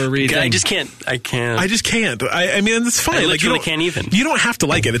 Everything. I just can't. I just can't. I mean, it's fine. I literally can't even. You don't have to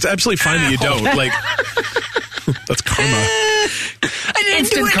like it. It's absolutely fine that you don't. That's karma.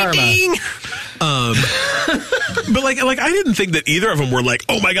 Instant karma. But like I didn't think that either of them were like,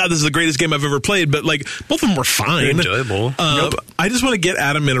 oh my god, this is the greatest game I've ever played. But like both of them were fine, enjoyable. I just want to get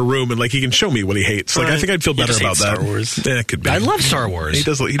Adam in a room and like he can show me what he hates. Like I think I'd feel better about that. Star Wars. Yeah, it could be. I love Star Wars. He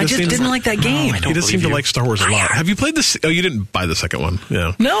does. I just didn't like that game. He does seem to like Star Wars a lot. Have you played this? Oh, you didn't buy the second one.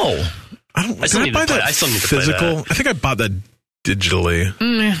 Yeah. No. I still need to play that. I still need to physical. Play that. I think I bought that digitally.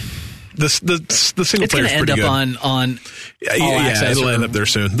 The single player is pretty good. It's going to end up on yeah, it'll end up there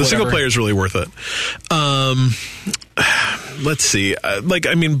soon. The single player is really worth it. Let's see.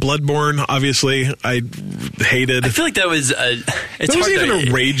 Bloodborne. Obviously, I hated. I feel like that was. It's that wasn't even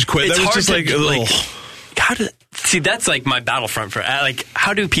a rage quit. That was just like how to see. That's like my battlefront for like.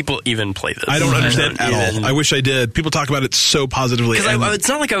 How do people even play this? I don't understand at all. I wish I did. People talk about it so positively. Because it's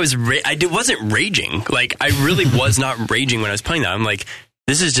not like I was. I wasn't raging. Like I really was not raging when I was playing that. I'm like,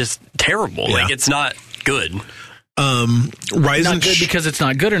 this is just terrible. Yeah. Like it's not good. Rise not good because it's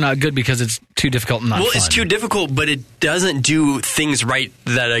not good, or not good because it's too difficult and not fun? It's too difficult, but it doesn't do things right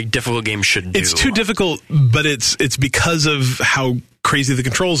that a difficult game should do. It's too difficult, but it's because of how crazy the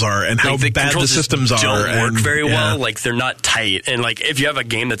controls are and how bad the systems are. Don't work very well. Like they're not tight, and like if you have a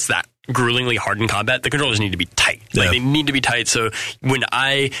game that's that gruelingly hard in combat, the controllers need to be tight. Like they need to be tight. So when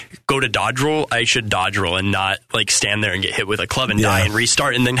I go to dodge roll, I should dodge roll and not like stand there and get hit with a club and die and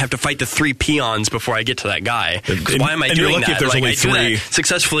restart and then have to fight the 3 peons before I get to that guy. Why am I doing that? If there's only 3. I do that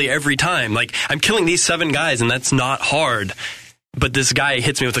successfully every time. Like I'm killing these 7 guys and that's not hard. But this guy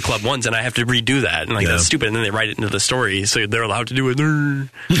hits me with a club once, and I have to redo that, and that's stupid. And then they write it into the story, so they're allowed to do it.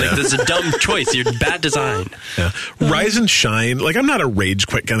 Like this is a dumb choice. You're bad design. Yeah. Rise and shine. Like I'm not a rage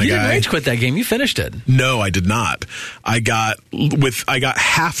quit kind of guy. You didn't rage quit that game. You finished it. No, I did not. I got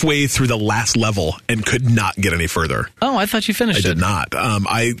halfway through the last level and could not get any further. Oh, I thought you finished it. I did not.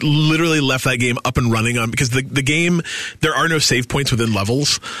 I literally left that game up and running because the game, there are no save points within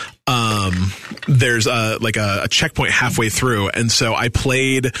levels. There's a checkpoint halfway through, and so I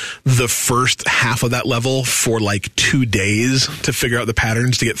played the first half of that level for like 2 days to figure out the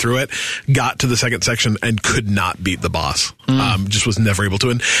patterns to get through it. Got to the second section and could not beat the boss. Just was never able to.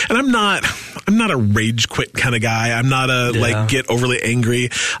 And I'm not a rage quit kind of guy. I'm not a get overly angry.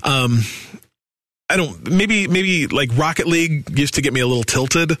 I don't, maybe like Rocket League used to get me a little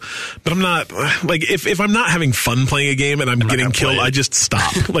tilted, but I'm not like, if I'm not having fun playing a game and I'm getting killed, I just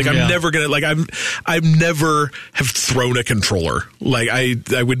stop. Like I'm never going to, I've never have thrown a controller. Like I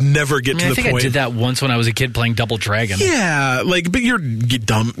would never get to the point. I did that once when I was a kid playing Double Dragon. Yeah. Like, but you're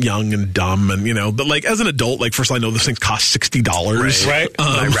young and dumb and, but like as an adult, like first of all, I know this thing costs $60. Right.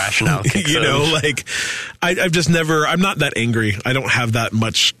 My rationale. Like I've just never, I'm not that angry. I don't have that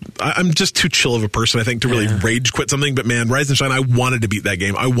much. I'm just too chill of a person, I think, to really rage quit something. But man, Rise and Shine, I wanted to beat that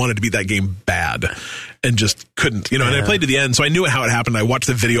game. I wanted to beat that game bad and just couldn't, and I played to the end. So I knew how it happened. I watched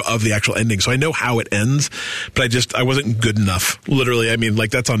the video of the actual ending. So I know how it ends, but I wasn't good enough. Literally. I mean,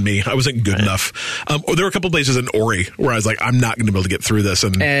 like that's on me. I wasn't good enough. There were a couple places in Ori where I was like, I'm not going to be able to get through this.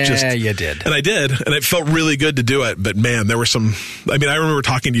 And you did. And I did. And it felt really good to do it. But man, there were some, I remember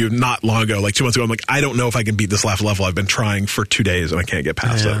talking to you not long ago, like 2 months ago. I'm like, I don't know if I can beat this last level. I've been trying for 2 days and I can't get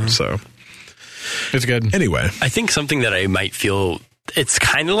past it. So it's good. Anyway, I think something that I might feel, it's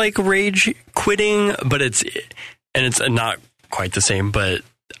kind of like rage quitting, but it's not quite the same. But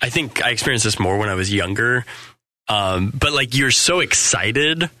I think I experienced this more when I was younger. But like you're so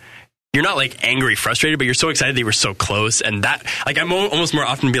excited, you're not like angry, frustrated, but you're so excited that you were so close, and that like I'm almost more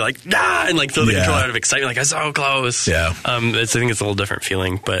often be like and like throw the controller out of excitement, like I'm so close. Yeah. I think it's a little different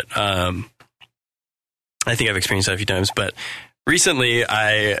feeling, but I think I've experienced that a few times. But recently,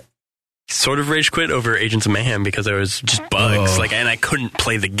 I sort of rage quit over Agents of Mayhem because there was just bugs, and I couldn't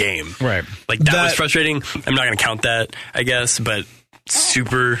play the game. Right. Like that was frustrating. I'm not going to count that, I guess, but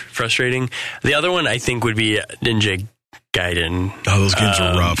super frustrating. The other one I think would be Ninja Gaiden. Oh, those games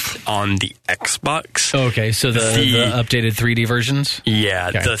are rough. On the Xbox. Okay, so the updated 3D versions?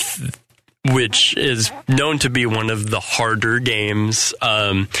 Yeah, okay. Which is known to be one of the harder games.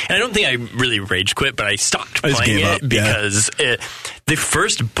 And I don't think I really rage quit, but I stopped playing it because the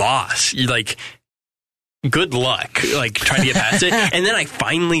first boss, good luck, trying to get past it. And then I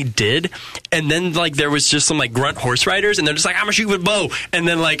finally did. And then, there was just some, grunt horse riders, and they're just I'm going to shoot with a bow. And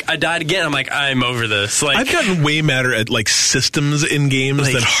then, I died again. I'm I'm over this. I've gotten way madder at, systems in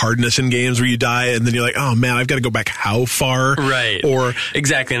games than hardness in games where you die, and then you're like, oh, man, I've got to go back how far? Right. Or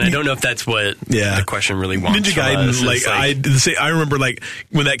exactly. And I don't know if that's what the question really wants. Ninja Gaiden, I remember,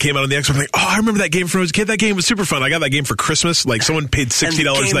 when that came out on the Xbox, I'm like, oh, I remember that game from when I was a kid. That game was super fun. I got that game for Christmas. Someone paid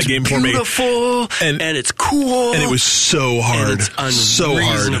 $60 for that game for me. And it's cool. And it was so hard. And it's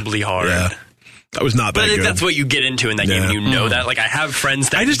unreasonably hard. Yeah. That was not that good. But that's what you get into in that game. You know that. Like, I have friends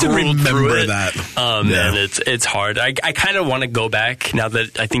that I just didn't ruled through remember it. that. And it's hard. I kind of want to go back now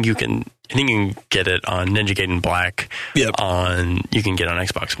that I think you can get it on Ninja Gaiden Black. Yep. You can get it on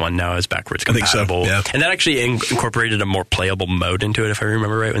Xbox One now as backwards compatible. I think so, yeah. And that actually incorporated a more playable mode into it, if I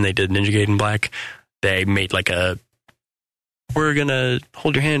remember right. When they did Ninja Gaiden Black, they made like we're going to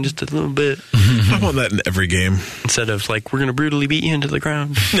hold your hand just a little bit. I want that in every game. Instead of like, we're going to brutally beat you into the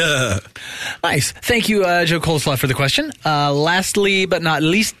ground. Nice. Thank you, Joe Coleslaw, for the question. Lastly, but not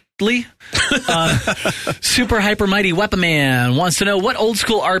leastly, Super Hyper Mighty Weapon Man wants to know, what old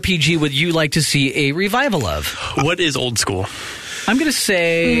school RPG would you like to see a revival of? What is old school? I'm going to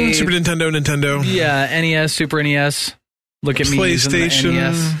say... Super Nintendo. Yeah, NES, Super NES. Look at me using the PlayStation.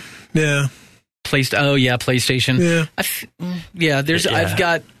 NES. Yeah. PlayStation. Yeah.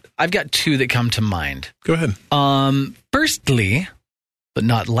 I've got two that come to mind. Go ahead. Firstly, but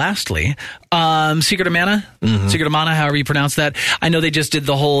not lastly, Secret of Mana. Secret of Mana, however you pronounce that. I know they just did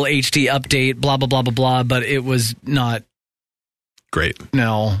the whole HD update, blah blah blah blah blah, but it was not great.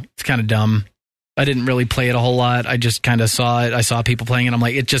 No, it's kind of dumb. I didn't really play it a whole lot. I just kind of saw it. I saw people playing it. I'm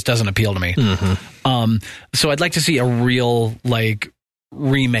like, it just doesn't appeal to me. So I'd like to see a real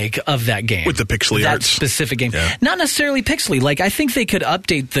remake of that game with the pixely that arts. Specific game, not necessarily pixely. Like, I think they could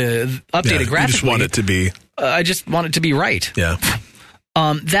update it graphically. You just want it to be. I just want it to be right. Yeah.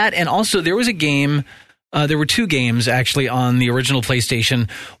 That, and also there was a game. There were two games actually on the original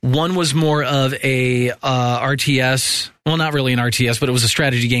PlayStation. One was more of a RTS. Well, not really an RTS, but it was a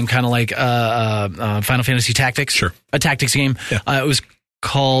strategy game, kind of like Final Fantasy Tactics. Sure, a tactics game. Yeah. It was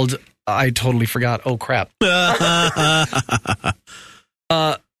called. I totally forgot. Oh crap.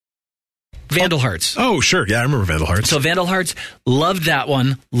 Vandal Hearts. Oh, sure. Yeah, I remember Vandal Hearts. So Vandal Hearts, loved that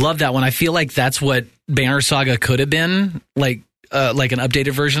one. I feel like that's what Banner Saga could have been, like an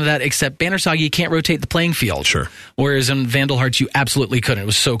updated version of that, except Banner Saga, you can't rotate the playing field. Sure. Whereas in Vandal Hearts, you absolutely couldn't. It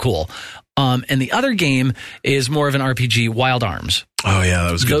was so cool. And the other game is more of an RPG, Wild Arms. Oh, yeah,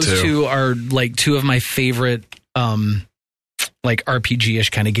 that was good too. Those two are like two of my favorite like RPG-ish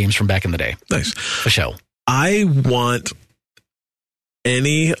kind of games from back in the day. Nice. For show. I want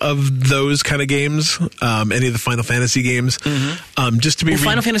any of those kind of games, any of the Final Fantasy games, just to be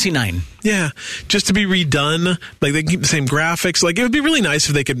Final Fantasy 9. Yeah, just to be redone. Like, they keep the same graphics. Like, it would be really nice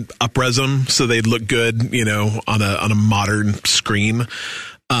if they could up-res them so they'd look good, on a modern screen.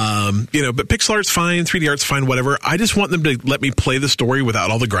 But pixel art's fine, 3D art's fine, whatever. I just want them to let me play the story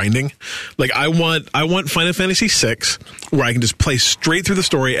without all the grinding. Like, I want Final Fantasy VI, where I can just play straight through the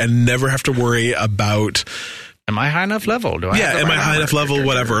story and never have to worry about, am I high enough level? Am I high enough level?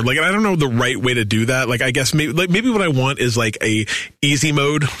 Whatever. Like, I don't know the right way to do that. Like, I guess maybe what I want is like a easy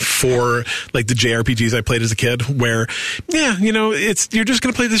mode for like the JRPGs I played as a kid, where, you're just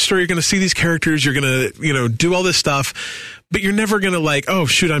going to play this story. You're going to see these characters. You're going to, do all this stuff. But you're never going to like, oh,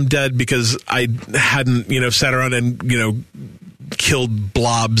 shoot, I'm dead because I hadn't, sat around and, killed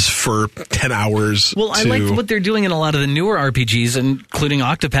blobs for 10 hours. Well, I like what they're doing in a lot of the newer RPGs, including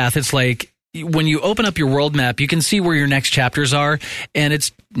Octopath. It's like, when you open up your world map, you can see where your next chapters are, and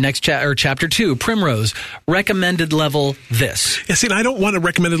it's chapter 2, Primrose, recommended level this. Yeah, see, I don't want a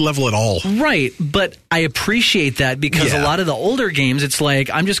recommended level at all. Right, but I appreciate that because a lot of the older games, it's like,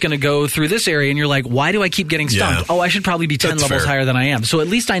 I'm just going to go through this area, and you're like, why do I keep getting stumped? Yeah. Oh, I should probably be 10 levels higher than I am. So at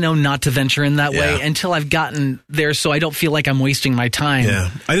least I know not to venture in that way until I've gotten there, so I don't feel like I'm wasting my time. Yeah,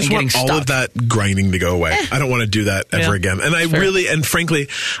 I just want all of that grinding to go away. I don't want to do that ever again. And and frankly,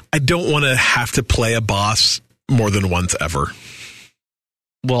 I don't want to have to play a boss more than once ever.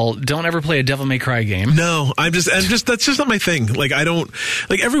 Well, don't ever play a Devil May Cry game. No, that's just not my thing. Like, I don't,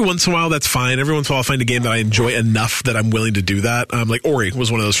 like, every once in a while, that's fine. Every once in a while, I'll find a game that I enjoy enough that I'm willing to do that. Like, Ori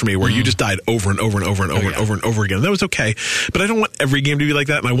was one of those for me, where you just died over and over and over and over and over and over again. That was okay. But I don't want every game to be like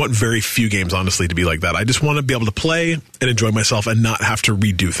that, and I want very few games, honestly, to be like that. I just want to be able to play and enjoy myself and not have to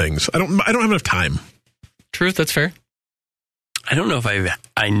redo things. I don't have enough time. Truth, that's fair. I don't know if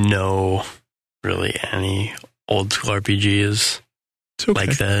I know really any old school RPGs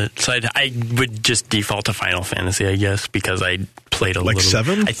like that. So I would just default to Final Fantasy, I guess, because I played a little. Like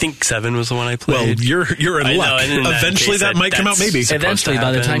 7? I think 7 was the one I played. Well, you're in luck. Eventually that might come out, maybe. Eventually,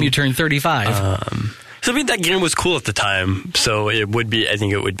 by the time you turn 35. So, I mean, that game was cool at the time. So I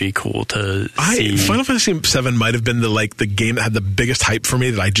think it would be cool to see. Final Fantasy VII might have been the game that had the biggest hype for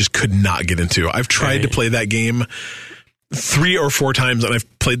me that I just could not get into. I've tried to play that game 3 or 4 times, and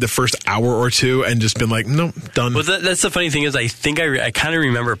I've played the first hour or two and just been like, nope, done. Well, that's the funny thing is I think I kind of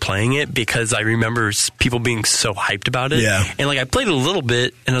remember playing it because I remember people being so hyped about it. Yeah. And like I played a little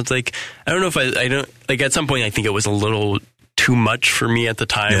bit and I was like, I don't know if I don't, like at some point I think it was a little too much for me at the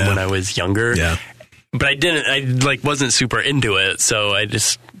time when I was younger. Yeah. But I wasn't super into it, so I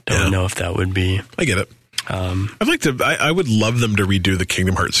just don't know if that would be. I get it. I would love them to redo the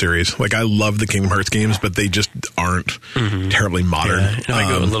Kingdom Hearts series. Like, I love the Kingdom Hearts games, but they just aren't terribly modern. Yeah. If I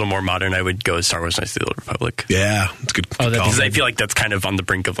go a little more modern, I would go Star Wars Knights of the Old Republic. Yeah, it's good. Because I feel like that's kind of on the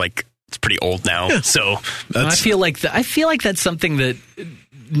brink of, like, it's pretty old now. Yeah. So I feel like that's something that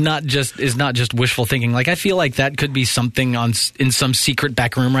is not just wishful thinking. Like, I feel like that could be something in some secret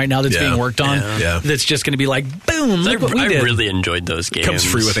back room right now that's being worked on. Yeah. That's just going to be like, boom! Look what we did. I really enjoyed those games. Comes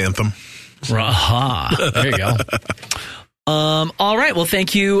free with Anthem. Aha! There you go. All right. Well,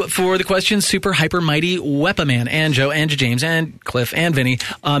 thank you for the questions, Super Hyper Mighty Wepaman and Joe and James and Cliff and Vinny.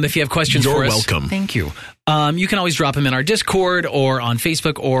 If you have questions for us, you're welcome. Thank you. You can always drop them in our Discord or on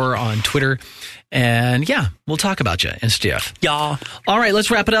Facebook or on Twitter. And yeah, we'll talk about you and stuff. Yeah. All right, let's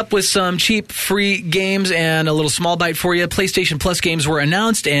wrap it up with some cheap, free games and a little small bite for you. PlayStation Plus games were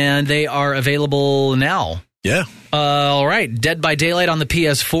announced, and they are available now. Yeah. All right. Dead by Daylight on the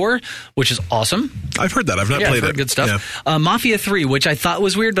PS4, which is awesome. I've heard that. I've not played it. Good stuff. Yeah. Mafia 3, which I thought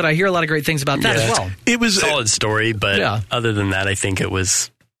was weird, but I hear a lot of great things about that as well. It was a solid story, but other than that, I think it was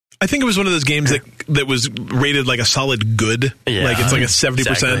one of those games that was rated like a solid good. Yeah, like it's like a 70%.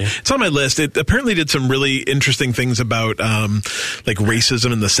 Exactly. It's on my list. It apparently did some really interesting things about like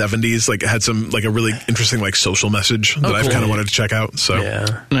racism in the 70s. Like it had some like a really interesting like social message that I've kind of wanted to check out. So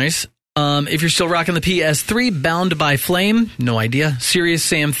nice. If you're still rocking the PS3, Bound by Flame, no idea. Serious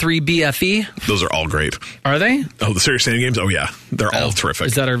Sam 3 BFE. Those are all great. Are they? Oh, the Serious Sam games? Oh, yeah. They're all terrific.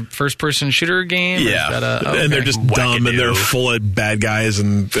 Is that a first-person shooter game? Yeah. And they're just dumb and they're full of bad guys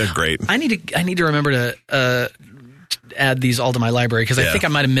and they're great. I need to remember to add these all to my library because I think I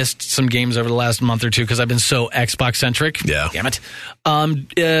might have missed some games over the last month or two because I've been so Xbox-centric. Yeah. Damn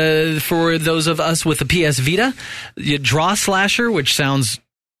it. For those of us with the PS Vita, Draw Slasher, which sounds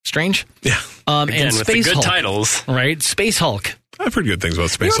strange. Yeah. Again, and with Space the good Hulk, titles. Right? Space Hulk. I've heard good things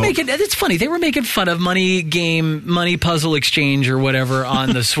about Space Hulk. It's funny. They were making fun of Money Puzzle Exchange or whatever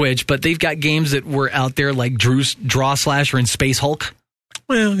on the Switch, but they've got games that were out there like Draw Slasher and Space Hulk.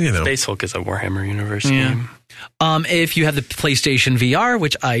 Well, you know. Space Hulk is a Warhammer Universe game. If you have the PlayStation VR,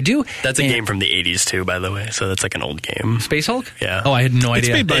 which I do. That's a game from the 80s, too, by the way. So that's like an old game. Space Hulk? Yeah. Oh, I had no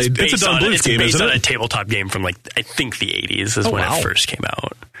idea. It's a Don Bluth game, based isn't on it? a tabletop game from, like, I think the 80s is when it first came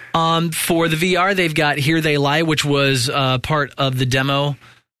out. For the VR, they've got Here They Lie, which was part of the demo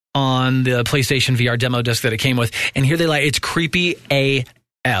on the PlayStation VR demo disc that it came with. And Here They Lie, it's creepy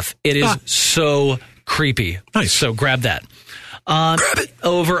AF. It is so creepy. Nice. So grab that. Grab it.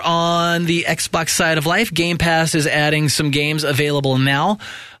 Over on the Xbox side of life, Game Pass is adding some games available now.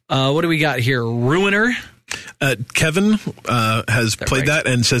 What do we got here? Ruiner. Kevin has played that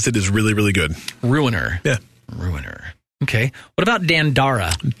and says it is really, really good. Ruiner. Yeah. Ruiner. Okay. What about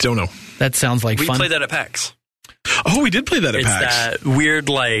Dandara? Don't know. That sounds like fun. We played that at PAX. Oh, we did play that at PAX. It's that weird,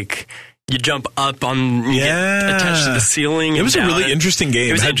 like, you jump up on, you get attached to the ceiling. It was a really interesting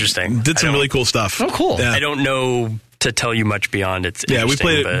game. It was interesting. Did some really cool stuff. Oh, cool. Yeah. I don't know to tell you much beyond its we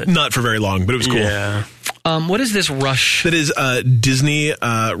played it not for very long, but it was cool. Yeah. What is this Rush? That is Disney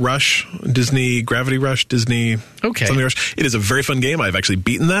Rush, Disney Gravity Rush, Disney something Rush. It is a very fun game. I've actually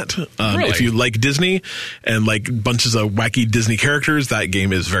beaten that. Really? If you like Disney and like bunches of wacky Disney characters, that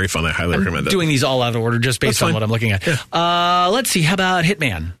game is very fun. I highly recommend it. Doing these all out of order just based on what I'm looking at. Yeah. Let's see. How about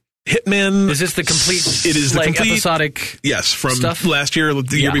Hitman? Hitman. Is this the complete? It is the complete episodic. Yes, from stuff? last year,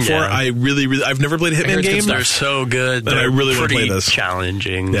 the year before. Yeah. I've never played a Hitman game. They're so good. But I really want to play this.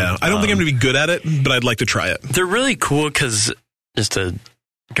 Challenging. Yeah, I don't think I'm going to be good at it, but I'd like to try it. They're really cool because just to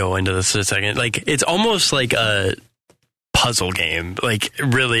go into this for a second, like it's almost like a puzzle game, like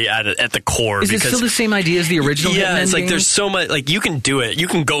really at the core. Is it still the same idea as the original? Yeah, Hitman it's like game? there's so much. Like you can do it. You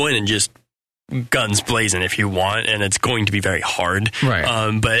can go in and just guns blazing if you want, and it's going to be very hard.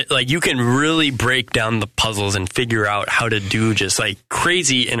 Right. But like you can really break down the puzzles and figure out how to do just like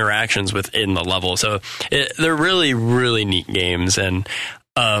crazy interactions within the level. So they're really, really neat games. And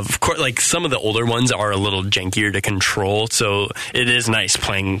of course, like some of the older ones are a little jankier to control. So it is nice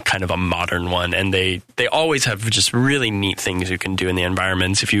playing kind of a modern one. And they always have just really neat things you can do in the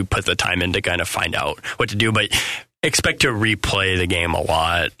environments if you put the time in to kind of find out what to do. But expect to replay the game a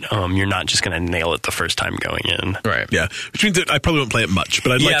lot. You're not just going to nail it the first time going in. Right. Yeah. Which means that I probably won't play it much,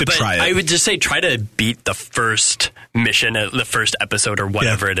 but I'd like to try it. I would just say try to beat the first mission, the first episode or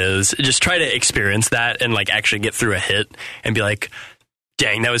whatever it is. Just try to experience that and like actually get through a hit and be like,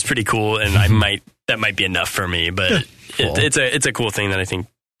 dang, that was pretty cool. And that might be enough for me. But cool. it's a cool thing that I think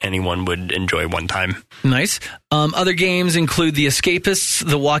anyone would enjoy one time. Nice. Other games include The Escapists,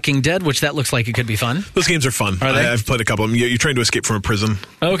 The Walking Dead, which that looks like it could be fun. Those games are fun. Are they? I've played a couple of them. You're trying to escape from a prison.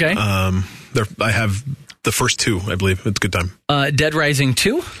 Okay. I have the first two, I believe. It's a good time. Dead Rising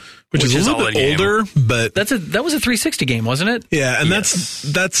 2? Which is a little bit older, but that was a 360 game, wasn't it? Yeah, and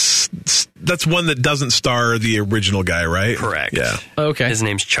that's one that doesn't star the original guy, right? Correct. Yeah. Okay. His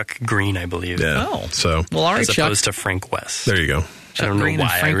name's Chuck Green, I believe. Yeah. Oh. So, well, all right, as Chuck. opposed to Frank West. There you go. I don't know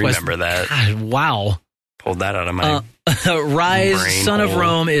why I remember that. God, wow. Pulled that out of my Rise, brain Son of hole.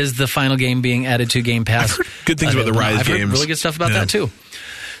 Rome is the final game being added to Game Pass. Good things about the Rise I've heard games. really good stuff about that, too.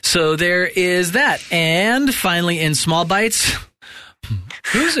 So there is that. And finally, in Small Bites...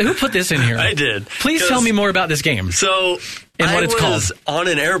 Who put this in here? I did. Please tell me more about this game. So, And what it's I was called. on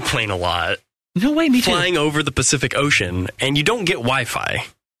an airplane a lot, No way, me too. flying over the Pacific Ocean, and you don't get Wi-Fi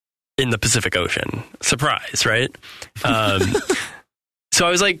in the Pacific Ocean. Surprise, right? So I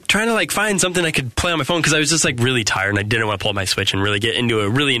was like trying to like find something I could play on my phone because I was just like really tired and I didn't want to pull up my Switch and really get into a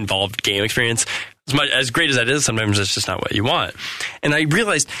really involved game experience. As great as that is, sometimes it's just not what you want. And I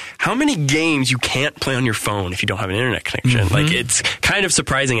realized how many games you can't play on your phone if you don't have an internet connection. Mm-hmm. Like, it's kind of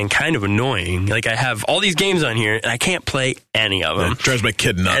surprising and kind of annoying. Like, I have all these games on here and I can't play any of them. It drives my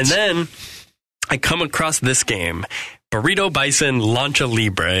kid nuts. And then I come across this game, Burrito Bison Lancha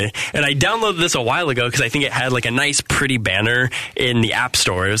Libre, and I downloaded this a while ago because I think it had like a nice, pretty banner in the App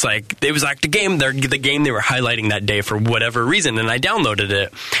Store. It was like the game they were highlighting that day for whatever reason, and I downloaded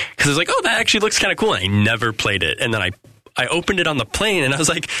it because I was like, oh, that actually looks kind of cool. And I never played it, and then I opened it on the plane, and I was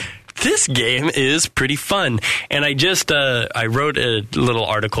like, this game is pretty fun. And I just I wrote a little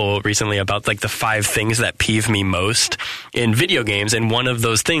article recently about like the 5 things that peeve me most in video games, and one of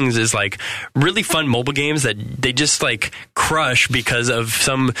those things is like really fun mobile games that they just like crush because of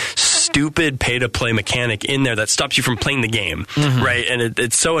some stupid pay to play mechanic in there that stops you from playing the game, right? And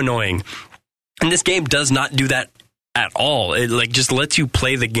it's so annoying. And this game does not do that at all. It like just lets you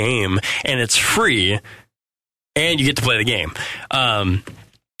play the game, and it's free, and you get to play the game.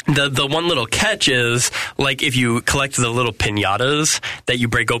 The one little catch is, like, if you collect the little piñatas that you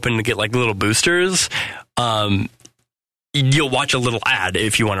break open to get, like, little boosters, you'll watch a little ad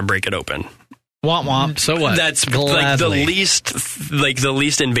if you want to break it open. Womp womp. So what? That's Gladly. like the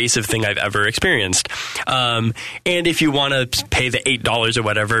least invasive thing I've ever experienced. And if you want to pay the $8 or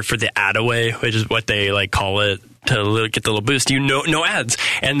whatever for the ad away, which is what they like call it, to get the little boost, no ads,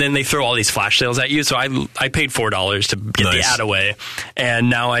 and then they throw all these flash sales at you. So I paid $4 to get the ad away, and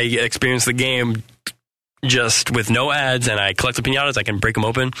now I experience the game just with no ads, and I collect the piñatas. I can break them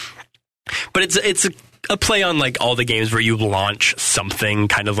open, but it's a play on like all the games where you launch something,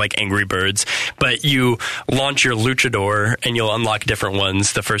 kind of like Angry Birds, but you launch your luchador and you'll unlock different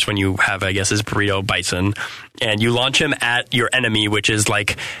ones. The first one you have, I guess, is Burrito Bison, and you launch him at your enemy, which is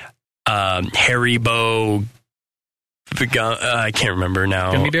like Haribo. I can't remember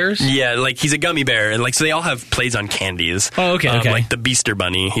now. Gummy bears? Yeah, like he's a gummy bear, and like so they all have plays on candies. Oh, okay, okay. Like the Beaster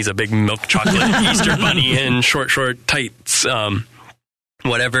Bunny, he's a big milk chocolate Easter Bunny in short tights.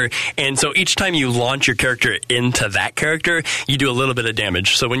 Whatever. And so each time you launch your character into that character, you do a little bit of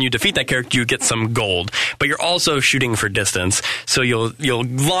damage. So when you defeat that character, you get some gold, but you're also shooting for distance. So you'll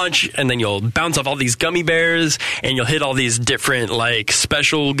launch and then you'll bounce off all these gummy bears, and you'll hit all these different like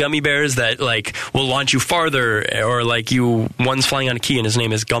special gummy bears that like will launch you farther, or like one's flying on a key and his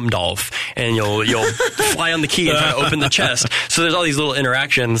name is Gumdolph, and you'll fly on the key and try to open the chest. So there's all these little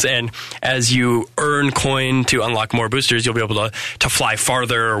interactions, and as you earn coin to unlock more boosters, you'll be able to fly farther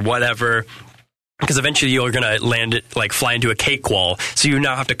or whatever, because eventually you're going to fly into a cake wall. So you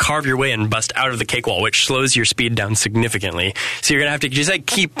now have to carve your way and bust out of the cake wall, which slows your speed down significantly. So you're going to have to just like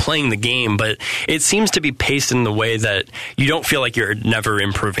keep playing the game, but it seems to be paced in the way that you don't feel like you're never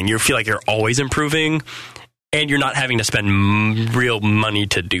improving. You feel like you're always improving, and you're not having to spend real money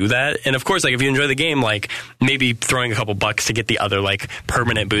to do that. And of course, like if you enjoy the game, like maybe throwing a couple bucks to get the other like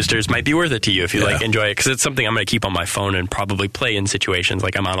permanent boosters might be worth it to you if you like enjoy it, because it's something I'm going to keep on my phone and probably play in situations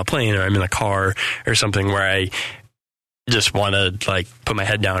like I'm on a plane or I'm in a car or something where I just want to like put my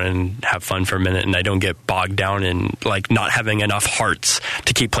head down and have fun for a minute, and I don't get bogged down in like not having enough hearts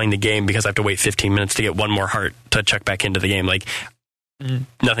to keep playing the game because I have to wait 15 minutes to get one more heart to check back into the game. Like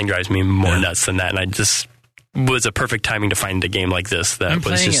nothing drives me more nuts than that, and I just was a perfect timing to find a game like this that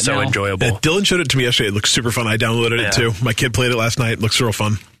was just so enjoyable. Dylan showed it to me yesterday. It looks super fun. I downloaded it too. My kid played it last night. It looks real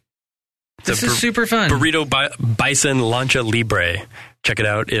fun. This is super fun. Burrito Bison Lancha Libre. Check it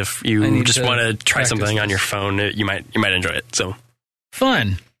out if you just want to try something on your phone. You might enjoy it. So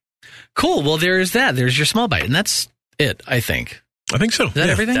fun, cool. Well, there's that. There's your small bite, and that's it. I think so. Is that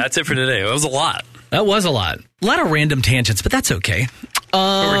everything? That's it for today. It was a lot. That was a lot of random tangents, but that's okay.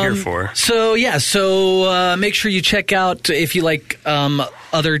 What we're here for. So make sure you check out, if you like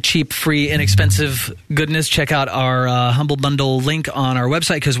other cheap, free, inexpensive goodness, check out our Humble Bundle link on our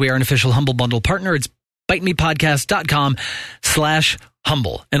website, because we are an official Humble Bundle partner. It's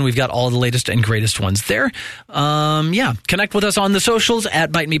bitemepodcast.com/humble. And we've got all the latest and greatest ones there. Connect with us on the socials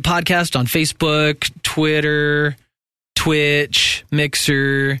at Bite Me Podcast on Facebook, Twitter, Twitch,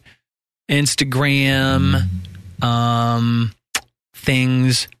 Mixer, Instagram,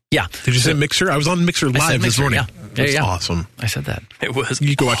 things. Yeah. Did you say Mixer? I was on Mixer Live this morning. Yeah. That's awesome. I said that. It was.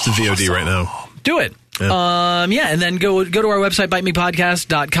 You can watch the VOD right now. Do it. Yeah. And then go to our website,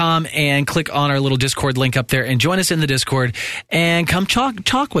 bitemepodcast.com, and click on our little Discord link up there and join us in the Discord and come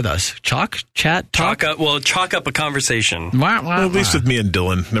talk with us. Chalk up a conversation. Well, at least with me and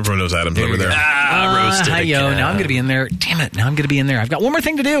Dylan. Everyone knows Adam's over there. Roasted again. Now I'm going to be in there. Damn it. Now I'm going to be in there. I've got one more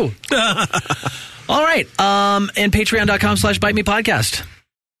thing to do. All right. And patreon.com/bitemepodcast.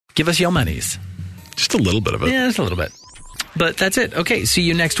 Give us your monies. Just a little bit of it. Yeah, just a little bit. But that's it. Okay, see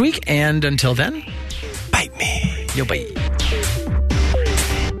you next week. And until then, Bite me. Yo, bye.